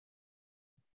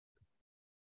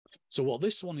 So what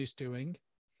this one is doing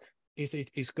is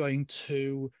it is going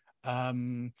to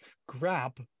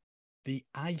grab the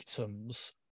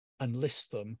items and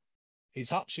list them.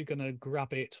 It's actually going to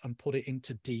grab it and put it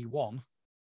into D1.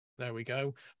 There we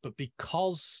go. But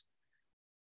because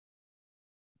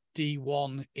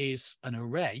D1 is an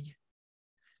array,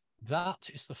 that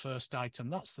is the first item,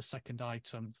 that's the second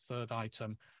item, third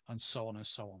item, and so on and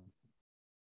so on.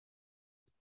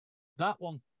 That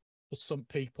one, for some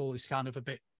people, is kind of a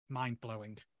bit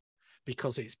mind-blowing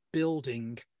because it's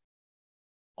building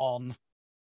on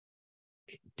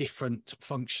different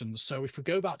functions. So if we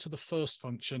go back to the first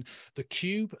function, the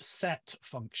cube set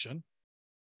function,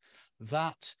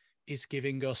 that is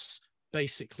giving us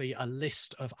basically a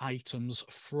list of items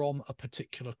from a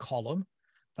particular column.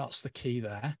 That's the key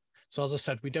there. So as I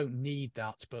said, we don't need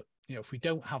that, but if we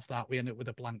don't have that, we end up with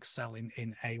a blank cell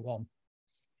in A1.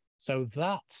 So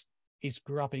that is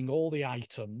grabbing all the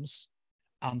items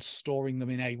and storing them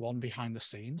in A1 behind the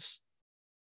scenes.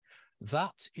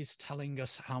 That is telling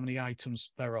us how many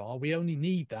items there are. We only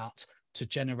need that to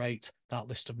generate that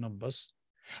list of numbers.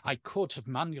 I could have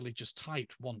manually just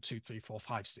typed 1, 2, 3, 4,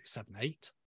 5, 6, 7,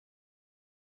 8.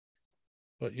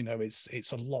 But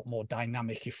it's a lot more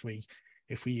dynamic if we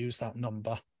use that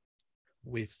number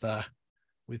with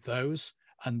those.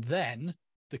 And then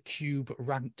the cube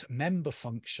ranked member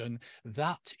function,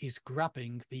 that is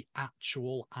grabbing the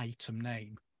actual item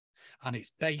name. And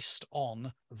it's based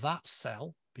on that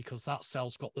cell, because that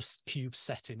cell's got the cube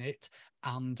set in it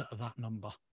and that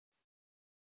number.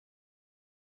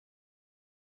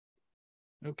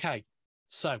 Okay,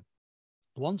 so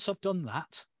once I've done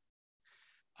that,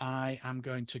 I am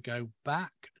going to go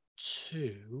back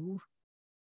to,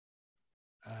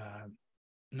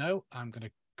 no, I'm going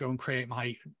to go and create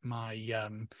my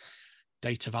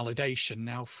data validation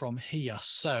now from here.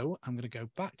 So I'm going to go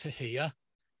back to here,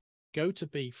 go to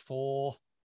B4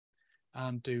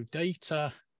 and do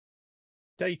data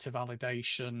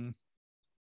validation,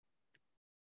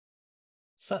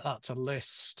 set that to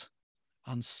list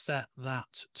and set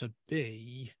that to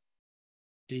be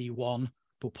D1,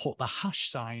 but put the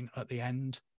hash sign at the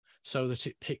end so that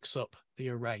it picks up the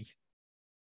array.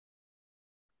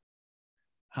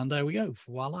 And there we go,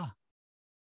 voila.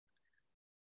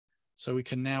 So we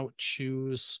can now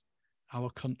choose our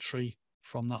country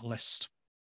from that list.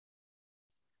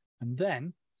 And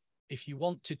then if you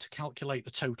wanted to calculate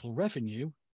the total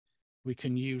revenue, we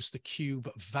can use the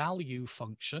cube value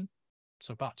function.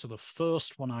 So back to the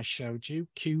first one I showed you,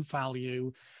 cube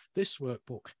value, this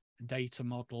workbook data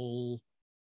model,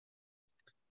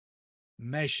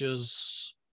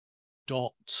 measures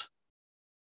dot,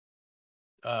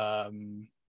 I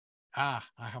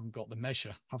haven't got the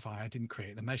measure, have I? I didn't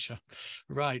create the measure.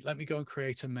 Right, let me go and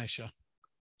create a measure.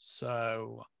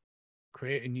 So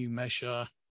create a new measure,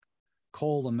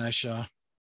 call the measure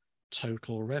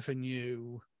total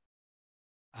revenue,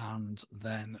 and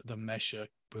then the measure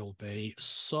will be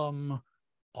sum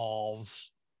of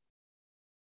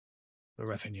the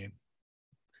revenue.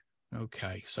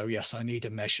 Okay, so yes, I need a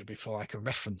measure before I can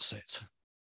reference it.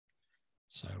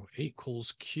 So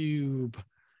equals cube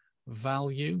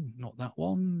value, not that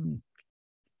one,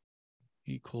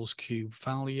 equals cube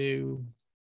value.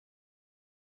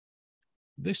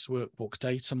 This workbook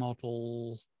data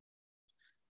model,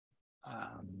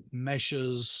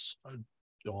 measures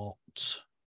dot,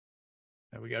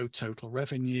 there we go, total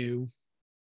revenue.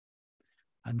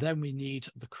 And then we need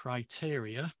the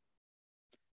criteria.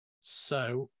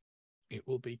 So it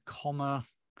will be comma,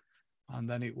 and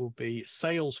then it will be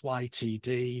sales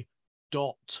YTD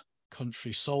dot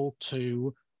country sold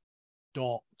to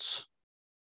dot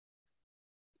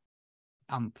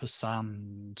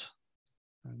ampersand.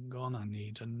 Hang on, I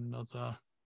need another,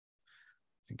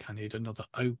 I think I need another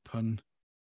open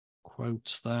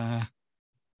quote there.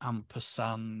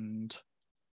 Ampersand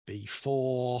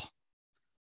B4,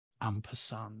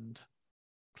 ampersand,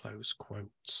 close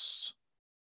quotes,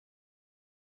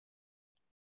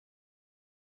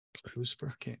 close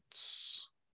brackets.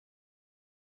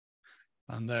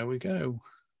 And there we go.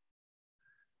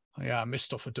 Oh, yeah, I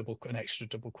missed off an extra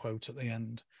double quote at the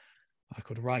end. I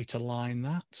could right align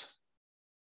that.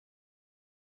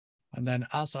 And then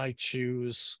as I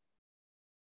choose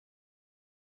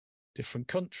different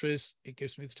countries, it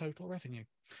gives me the total revenue.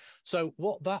 So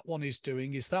what that one is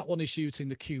doing is that one is using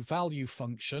the Q value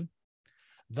function.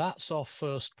 That's our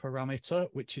first parameter,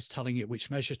 which is telling it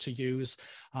which measure to use.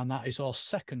 And that is our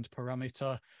second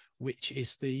parameter, which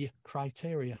is the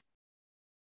criteria.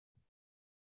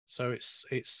 So it's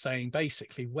saying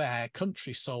basically where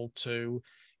country sold to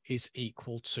is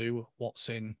equal to what's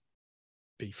in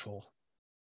B4.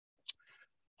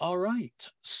 All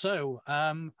right, so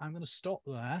I'm going to stop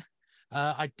there.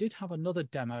 I did have another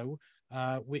demo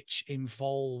which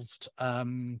involved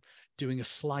doing a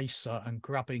slicer and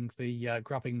grabbing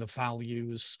the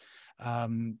values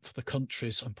for the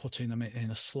countries and putting them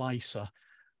in a slicer,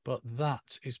 but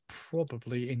that is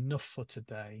probably enough for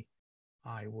today.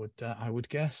 I would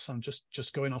guess. I'm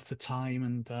just going off the time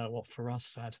and what Faraz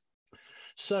said.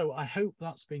 So I hope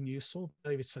that's been useful.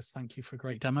 David says thank you for a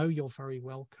great demo. You're very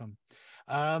welcome.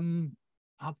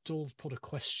 Abdul put a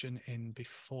question in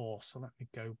before, so let me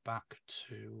go back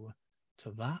to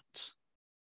that.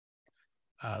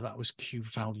 That was Q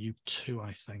value 2,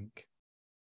 I think.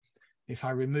 If I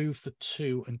remove the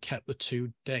 2 and kept the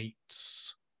 2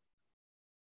 dates,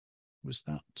 was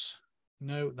that?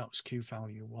 No, that was Q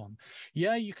value 1.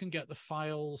 Yeah, you can get the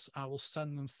files. I will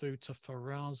send them through to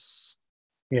Faraz.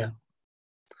 Yeah.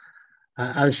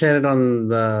 I'll share it on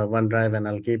the OneDrive and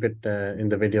I'll keep it in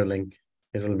the video link.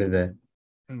 It will be there.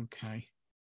 Okay.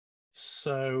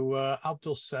 So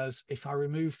Abdul says, if I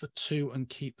remove the 2 and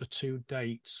keep the 2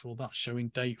 dates, well, that's showing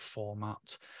date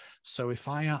format. So if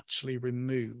I actually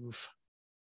remove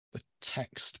the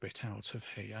text bit out of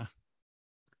here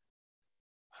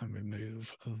and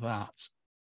remove that,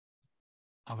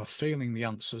 I have a feeling the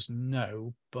answer's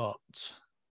no, but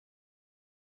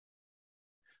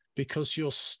because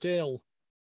you're still,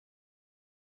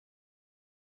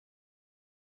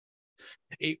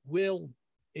 it will,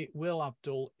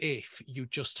 Abdul, if you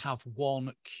just have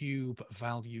one cube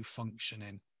value function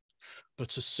in.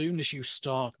 But as soon as you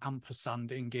start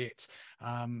ampersanding it,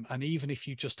 and even if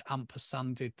you just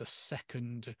ampersanded the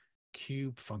second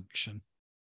cube function,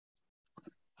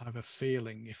 I have a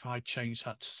feeling if I change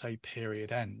that to say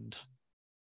period end,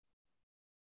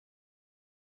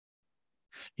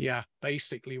 yeah,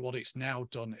 basically what it's now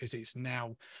done is it's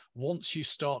now, once you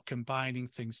start combining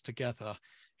things together,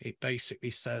 it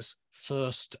basically says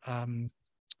first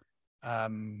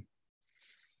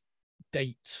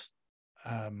date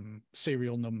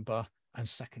serial number and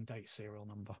second date serial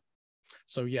number.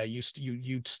 So yeah,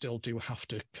 you'd still do have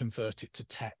to convert it to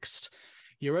text.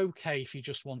 You're okay if you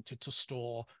just wanted to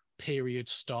store period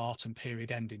start and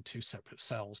period end in 2 separate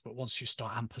cells, but once you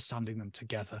start ampersanding them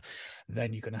together,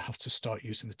 then you're going to have to start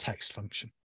using the text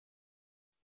function.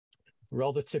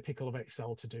 Rather typical of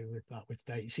Excel to do with that with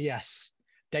dates. Yes,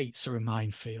 dates are a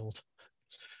minefield.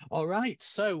 All right.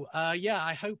 So, yeah,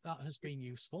 I hope that has been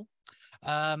useful.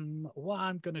 What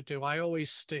I'm going to do, I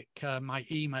always stick my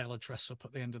email address up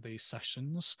at the end of these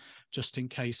sessions, just in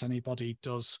case anybody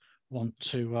does want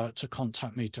to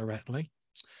contact me directly.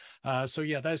 So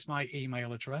yeah, there's my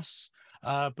email address.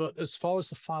 But as far as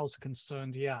the files are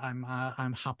concerned, yeah,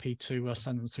 I'm happy to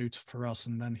send them through to Faraz,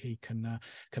 and then he can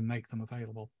make them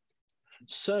available.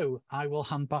 So I will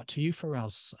hand back to you,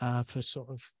 Faraz, for sort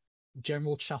of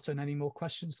general chat and any more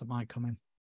questions that might come in.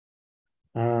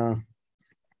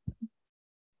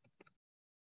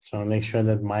 So I'll make sure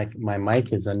that my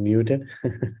mic is unmuted.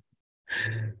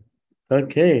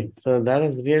 Okay, so that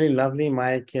is really lovely,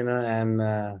 Mike,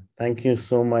 and thank you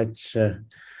so much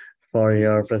for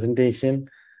your presentation.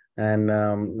 And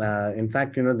in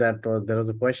fact, that there was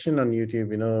a question on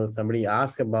YouTube, somebody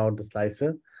asked about the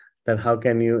slicer, that how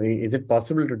can is it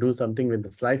possible to do something with the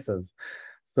slicers?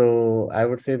 So I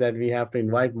would say that we have to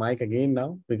invite Mike again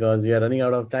now, because we are running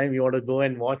out of time. We want to go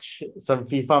and watch some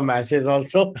FIFA matches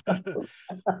also.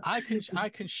 I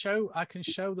can show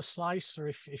the slicer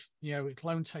if it'll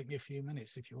only take me a few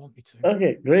minutes if you want me to.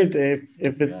 Okay, great. If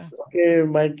it's okay,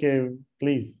 Mike,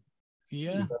 please.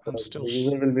 Yeah, I'm still. The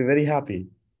user will be very happy.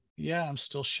 Yeah, I'm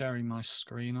still sharing my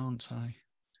screen, aren't I?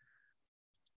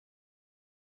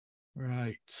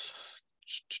 Right.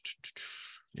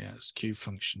 Yeah, it's Q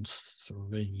function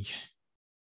 3.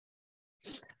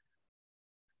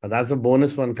 That's a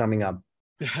bonus one coming up.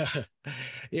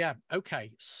 Yeah,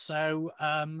 okay. So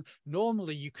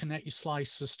normally you connect your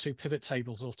slicers to pivot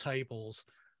tables or tables,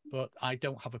 but I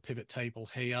don't have a pivot table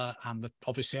here, and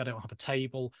obviously I don't have a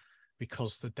table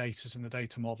because the data's in the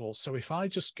data model. So if I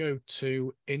just go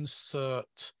to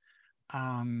insert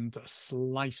and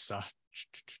slicer,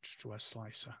 where's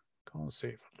slicer? Can't see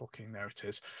it if I'm looking. There it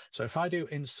is. So if I do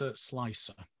insert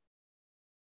slicer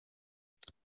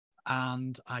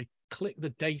and I click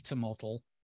the data model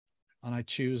and I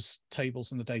choose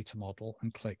tables in the data model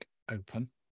and click open,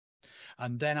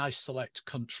 and then I select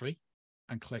country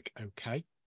and click OK.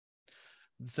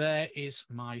 There is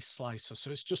my slicer.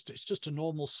 So it's just a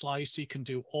normal slicer. You can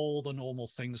do all the normal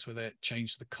things with it,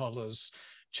 change the colors,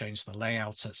 change the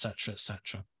layout, etc.,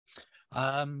 etc.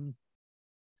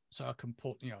 So I can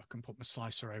put my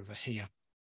slicer over here.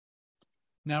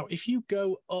 Now, if you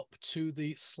go up to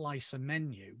the slicer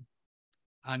menu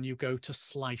and you go to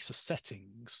slicer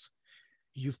settings,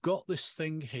 you've got this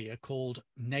thing here called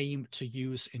name to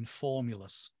use in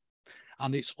formulas.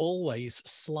 And it's always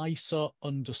slicer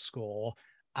underscore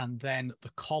and then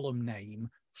the column name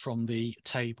from the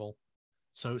table.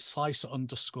 So slicer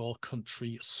underscore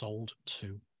country sold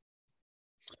to.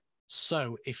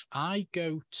 So if I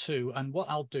go to, and what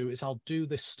I'll do is I'll do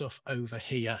this stuff over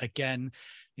here. Again,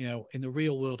 in the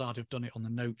real world, I'd have done it on the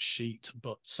note sheet,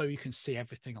 but so you can see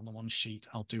everything on the one sheet,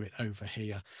 I'll do it over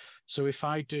here. So if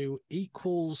I do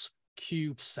equals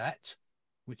cube set,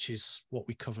 which is what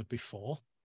we covered before,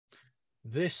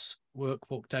 this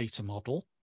workbook data model,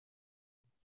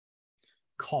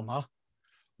 comma,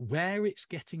 where it's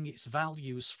getting its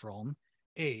values from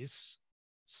is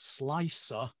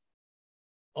slicer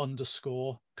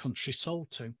underscore country sold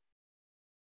to.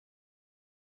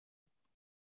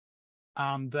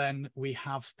 And then we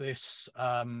have this.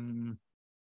 Now,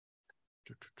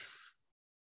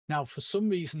 for some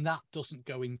reason, that doesn't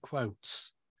go in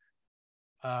quotes.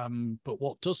 But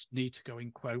what does need to go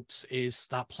in quotes is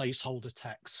that placeholder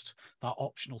text, that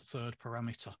optional third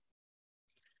parameter.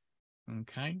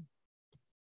 Okay.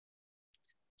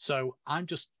 So I'm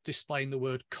just displaying the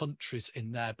word countries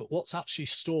in there, but what's actually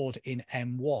stored in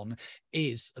M1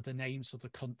 is the names of the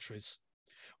countries,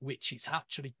 which it's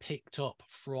actually picked up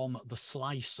from the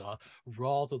slicer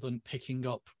rather than picking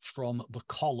up from the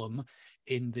column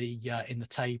in the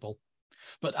table.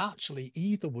 But actually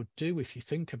either would do if you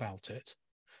think about it.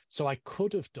 So I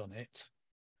could have done it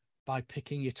by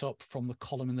picking it up from the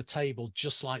column in the table,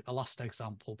 just like the last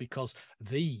example, because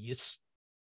these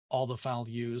are the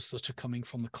values that are coming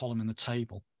from the column in the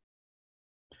table.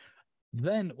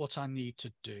 Then what I need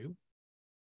to do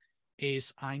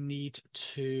is I need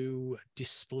to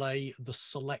display the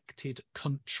selected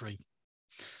country.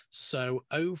 So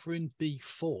over in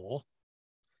B4,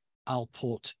 I'll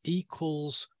put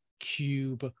equals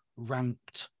cube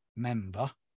ranked member.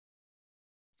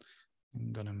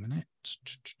 Hang on a minute.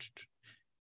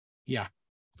 Yeah,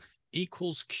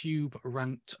 equals cube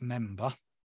ranked member.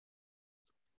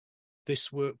 This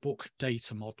workbook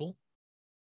data model,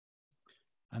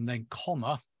 and then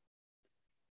comma,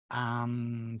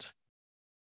 and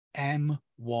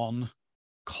M1,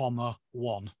 comma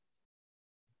 1.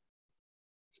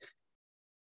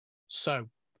 So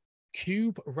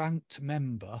cube ranked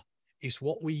member is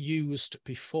what we used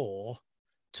before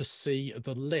to see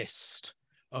the list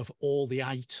of all the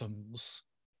items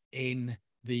in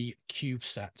the cube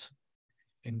set.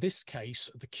 In this case,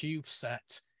 the cube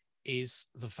set is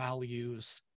the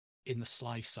values in the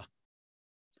slicer.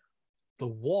 The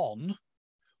one,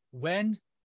 when,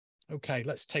 okay,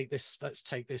 let's take this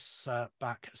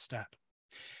back a step.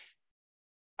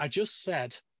 I just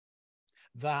said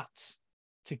that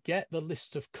to get the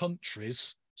list of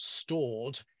countries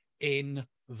stored in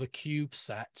the cube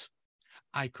set,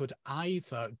 I could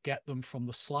either get them from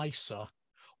the slicer,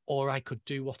 or I could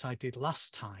do what I did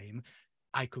last time.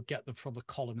 I could get them from the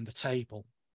column in the table.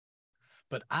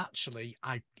 But actually,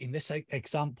 in this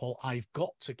example, I've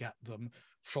got to get them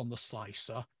from the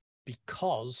slicer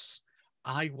because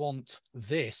I want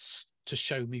this to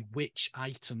show me which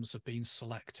items have been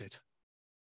selected.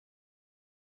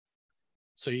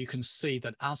 So you can see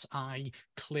that as I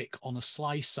click on a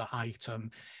slicer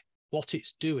item, what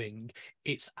it's doing,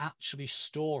 it's actually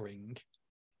storing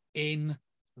in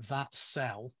that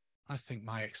cell. I think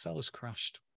my Excel has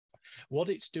crashed. What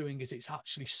it's doing is it's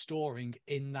actually storing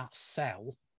in that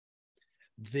cell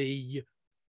the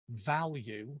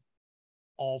value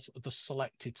of the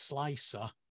selected slicer,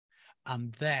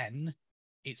 and then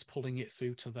it's pulling it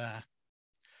through to there.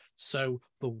 So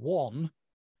the one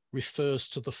refers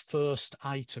to the first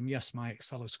item. Yes, my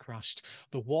Excel has crashed.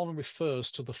 The one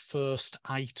refers to the first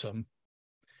item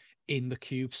in the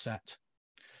cube set.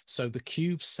 So the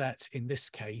cube set in this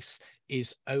case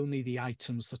is only the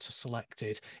items that are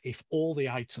selected. If all the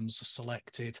items are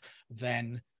selected,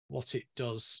 then what it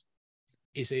does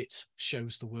is it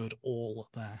shows the word all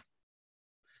there.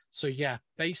 So yeah,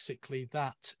 basically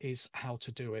that is how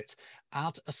to do it.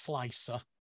 Add a slicer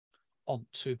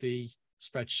onto the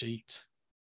spreadsheet.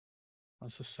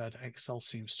 As I said, Excel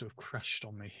seems to have crashed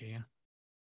on me here.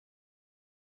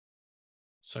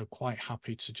 So quite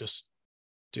happy to just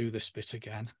do this bit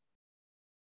again.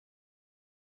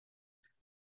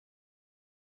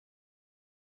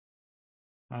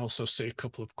 I also see a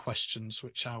couple of questions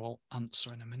which I will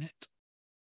answer in a minute.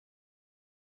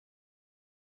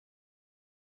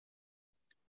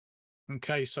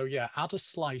 Okay, so yeah, add a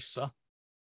slicer,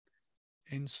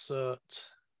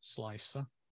 insert slicer.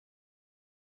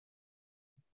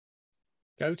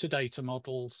 Go to data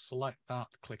model, select that,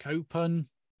 click open,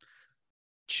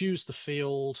 choose the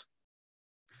field.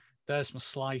 There's my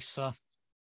slicer.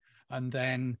 And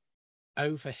then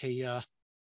over here,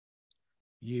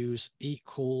 use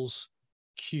equals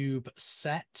cube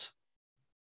set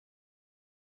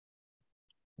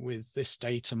with this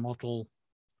data model.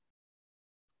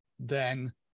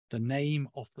 Then the name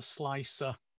of the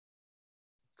slicer.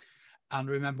 And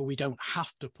remember, we don't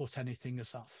have to put anything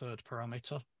as that third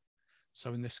parameter.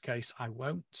 So in this case, I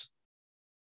won't.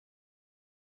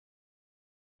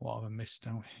 What have I missed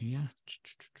out here?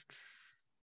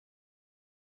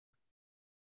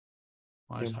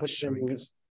 Why is that showing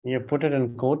us? You put it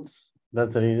in quotes.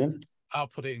 That's the reason. I'll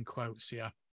put it in quotes, yeah.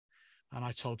 And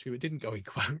I told you it didn't go in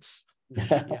quotes.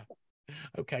 Yeah.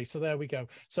 Okay, so there we go.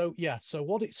 So yeah, so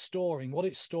what it's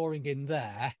storing in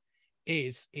there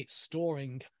is it's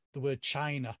storing the word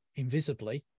China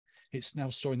invisibly. It's now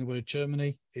storing the word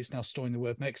Germany. It's now storing the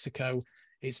word Mexico.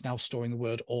 It's now storing the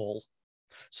word all.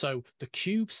 So the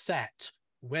cube set,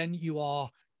 when you are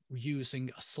using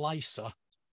a slicer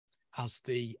as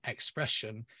the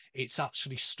expression, it's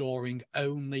actually storing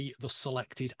only the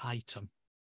selected item.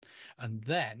 And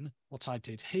then what I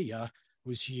did here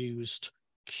was used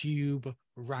cube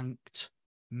ranked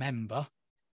member.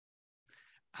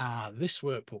 This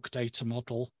workbook data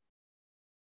model,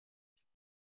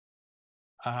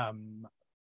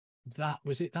 that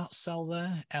was it, that cell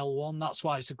there, L1. That's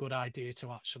why it's a good idea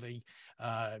to actually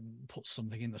put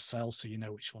something in the cell so you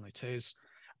know which one it is.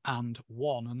 And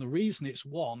 1. And the reason it's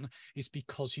 1 is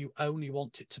because you only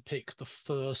want it to pick the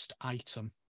first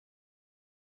item.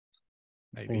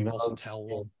 Maybe it wasn't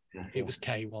L1. It was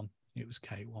K1. It was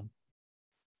K1.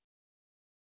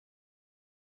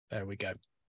 There we go.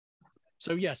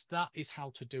 So yes, that is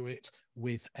how to do it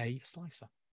with a slicer.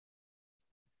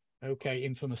 Okay,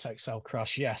 infamous Excel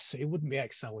crash. Yes, it wouldn't be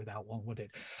Excel without one, would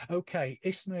it? Okay,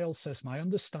 Ismail says, my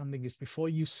understanding is before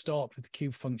you start with the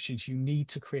cube functions, you need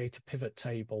to create a pivot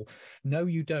table. No,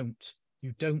 you don't.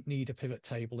 You don't need a pivot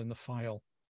table in the file.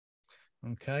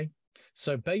 Okay,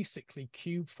 so basically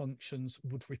cube functions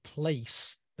would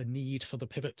replace the need for the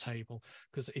pivot table,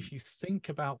 because if you think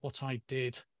about what I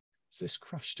did, has this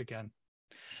crashed again?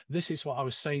 This is what I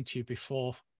was saying to you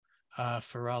before,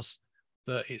 Faraz,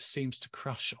 that it seems to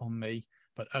crash on me,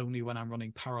 but only when I'm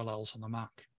running parallels on the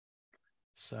Mac.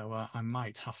 So I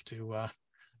might have to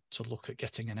look at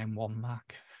getting an M1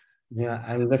 Mac. Yeah,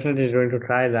 I'm definitely going to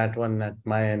try that one at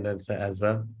my end as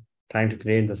well, trying to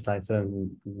create the slicer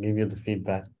and give you the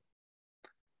feedback.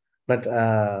 But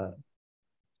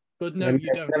But no,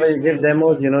 you don't. whenever This you give way you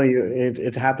demos, don't.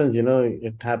 it happens,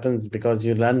 it happens because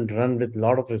you run with a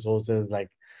lot of resources. Like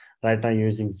right now, you're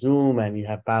using Zoom and you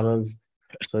have panels,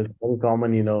 so it's very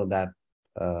common, that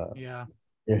uh, Yeah.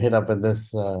 you hit up with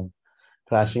this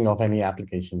crashing of any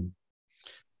application.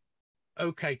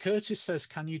 Okay, Curtis says,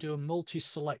 can you do a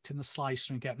multi-select in the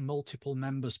slicer and get multiple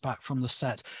members back from the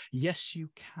set? Yes, you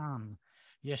can.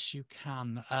 Yes, you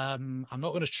can. I'm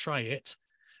not going to try it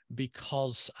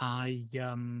because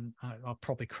I'll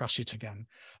probably crash it again.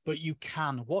 But you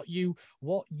can. What you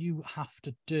have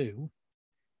to do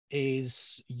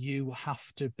is you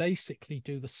have to basically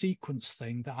do the sequence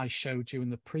thing that I showed you in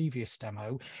the previous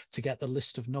demo to get the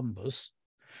list of numbers,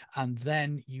 and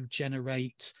then you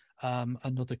generate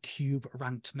another cube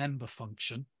ranked member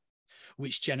function,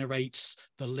 which generates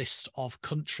the list of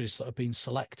countries that have been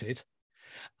selected.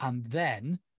 And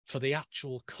then for the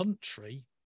actual country,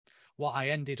 what I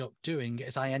ended up doing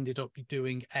is I ended up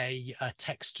doing a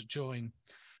text join.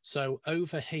 So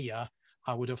over here,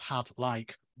 I would have had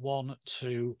like 1,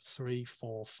 2, 3,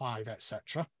 4, 5,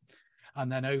 etc.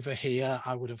 And then over here,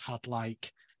 I would have had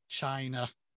like China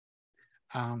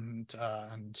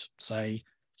and say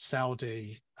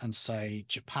Saudi and say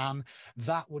Japan.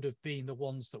 That would have been the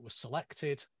ones that were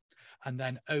selected. And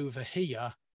then over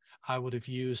here, I would have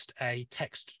used a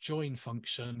text join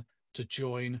function to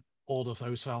join all of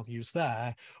those values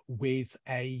there with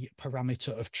a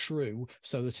parameter of true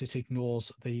so that it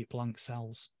ignores the blank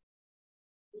cells.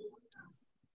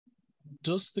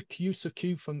 Does the use of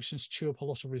cube functions chew up a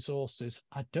lot of resources?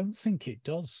 I don't think it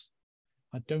does.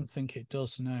 I don't think it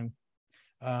does, no.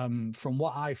 From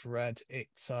what I've read, it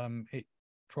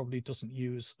probably doesn't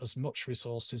use as much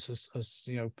resources as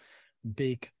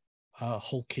big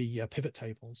hulky pivot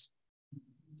tables.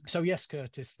 So yes,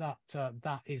 Curtis,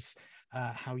 that is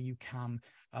how you can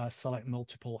select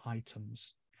multiple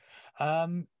items.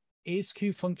 Is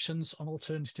Q functions an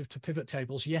alternative to pivot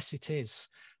tables? Yes, it is.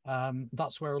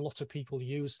 That's where a lot of people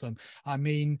use them. I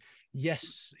mean,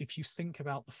 yes, if you think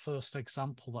about the first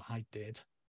example that I did,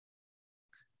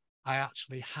 I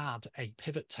actually had a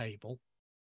pivot table.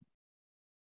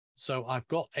 So I've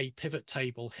got a pivot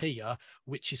table here,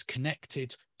 which is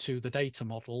connected to the data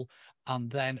model. And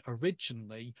then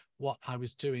originally what I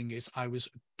was doing is I was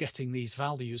getting these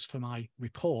values for my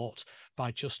report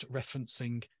by just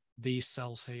referencing these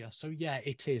cells here. So yeah,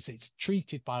 it is. It's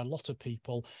treated by a lot of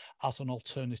people as an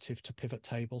alternative to pivot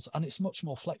tables, and it's much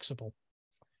more flexible.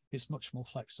 It's much more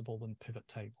flexible than pivot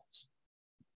tables.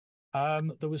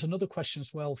 There was another question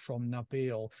as well from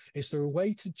Nabil. Is there a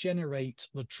way to generate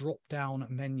the drop-down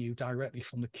menu directly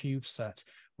from the cube set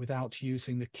without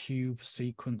using the cube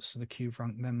sequence and the cube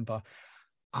rank member?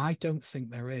 I don't think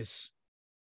there is.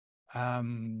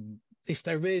 If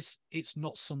there is, it's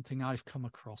not something I've come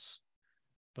across,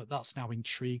 but that's now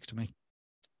intrigued me.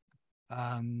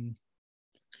 I'm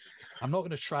not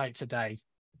going to try it today,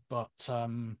 but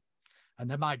and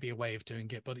there might be a way of doing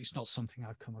it, but it's not something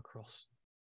I've come across.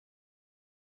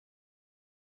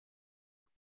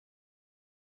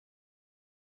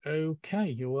 Okay,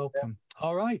 you're welcome.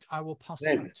 All right, I will pass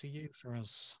Great. back to you,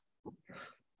 Faraz.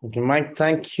 Okay, Mike,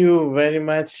 thank you very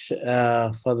much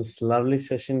for this lovely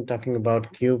session talking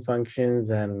about cube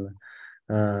functions and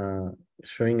uh,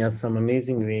 showing us some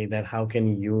amazing way that how can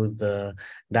you use the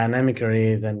dynamic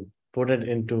arrays and put it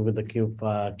into with the cube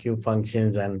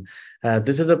functions. And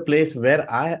this is a place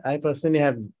where I personally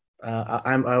have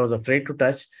I was afraid to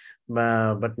touch,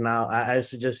 but now I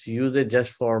used to just use it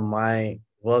just for my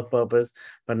work purpose.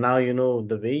 But now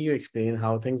the way you explain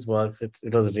how things works, it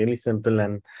was really simple,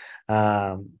 and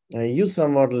you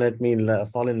somewhat let me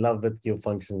fall in love with cube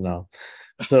functions now.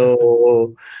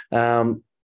 So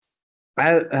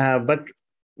but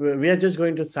we are just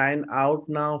going to sign out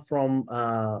now from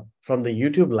the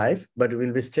YouTube live, but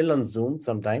we'll be still on Zoom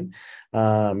sometime.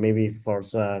 Maybe for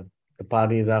the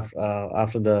parties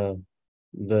after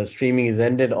the streaming is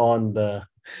ended on the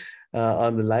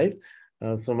live.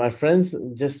 So my friends,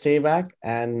 just stay back,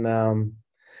 and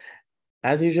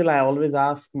as usual, I always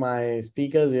ask my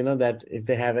speakers, that if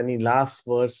they have any last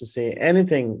words to say,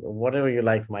 anything, whatever you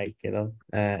like, Mike,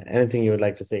 anything you would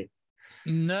like to say.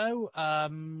 No,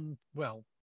 well,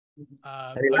 Any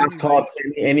last only way thoughts?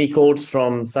 Any quotes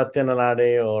from Satya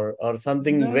Nalade or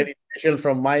something no, very special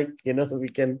from Mike? We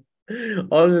can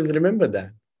always remember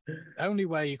that. only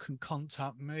way you can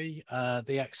contact me,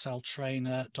 the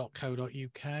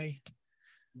exceltrainer.co.uk.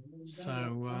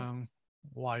 So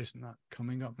why isn't that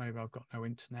coming up? Maybe I've got no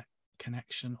internet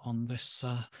connection on this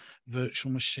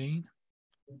virtual machine.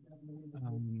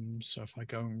 So if I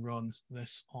go and run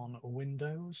this on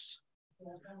Windows,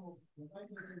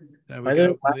 there we By the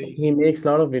go. way, he makes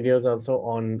a lot of videos also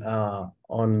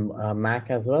on Mac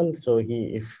as well. So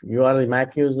if you are a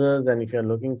Mac user, then if you're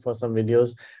looking for some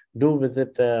videos, do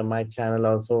visit my channel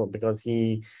also, because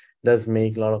he does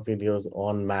make a lot of videos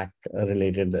on Mac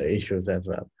related issues as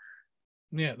well.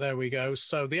 Yeah, there we go.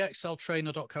 So the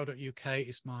exceltrainer.co.uk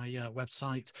is my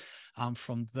website, and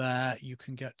from there you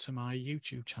can get to my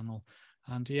YouTube channel.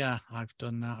 And yeah, I've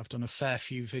done a fair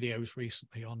few videos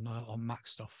recently on Mac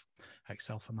stuff,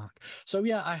 Excel for Mac. So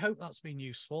yeah, I hope that's been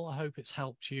useful. I hope it's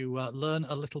helped you learn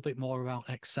a little bit more about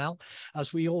Excel.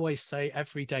 As we always say,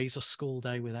 every day's a school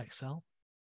day with Excel.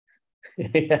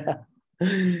 Yeah,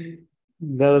 that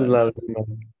was lovely.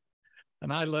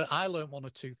 And I learned one or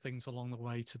two things along the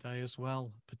way today as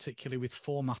well, particularly with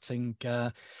formatting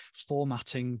the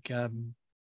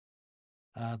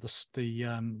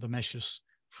measures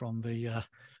from the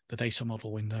data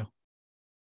model window.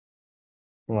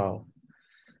 Wow.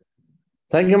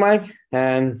 Thank you, Mike.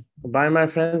 And bye, my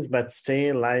friends. But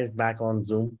stay live back on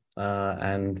Zoom.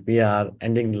 And we are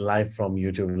ending live from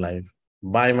YouTube Live.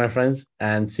 Bye, my friends.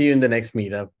 And see you in the next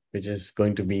meetup, which is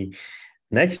going to be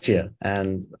next year.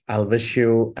 And I'll wish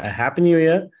you a happy new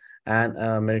year and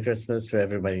a Merry Christmas to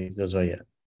everybody those who are here.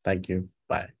 Thank you.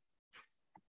 Bye.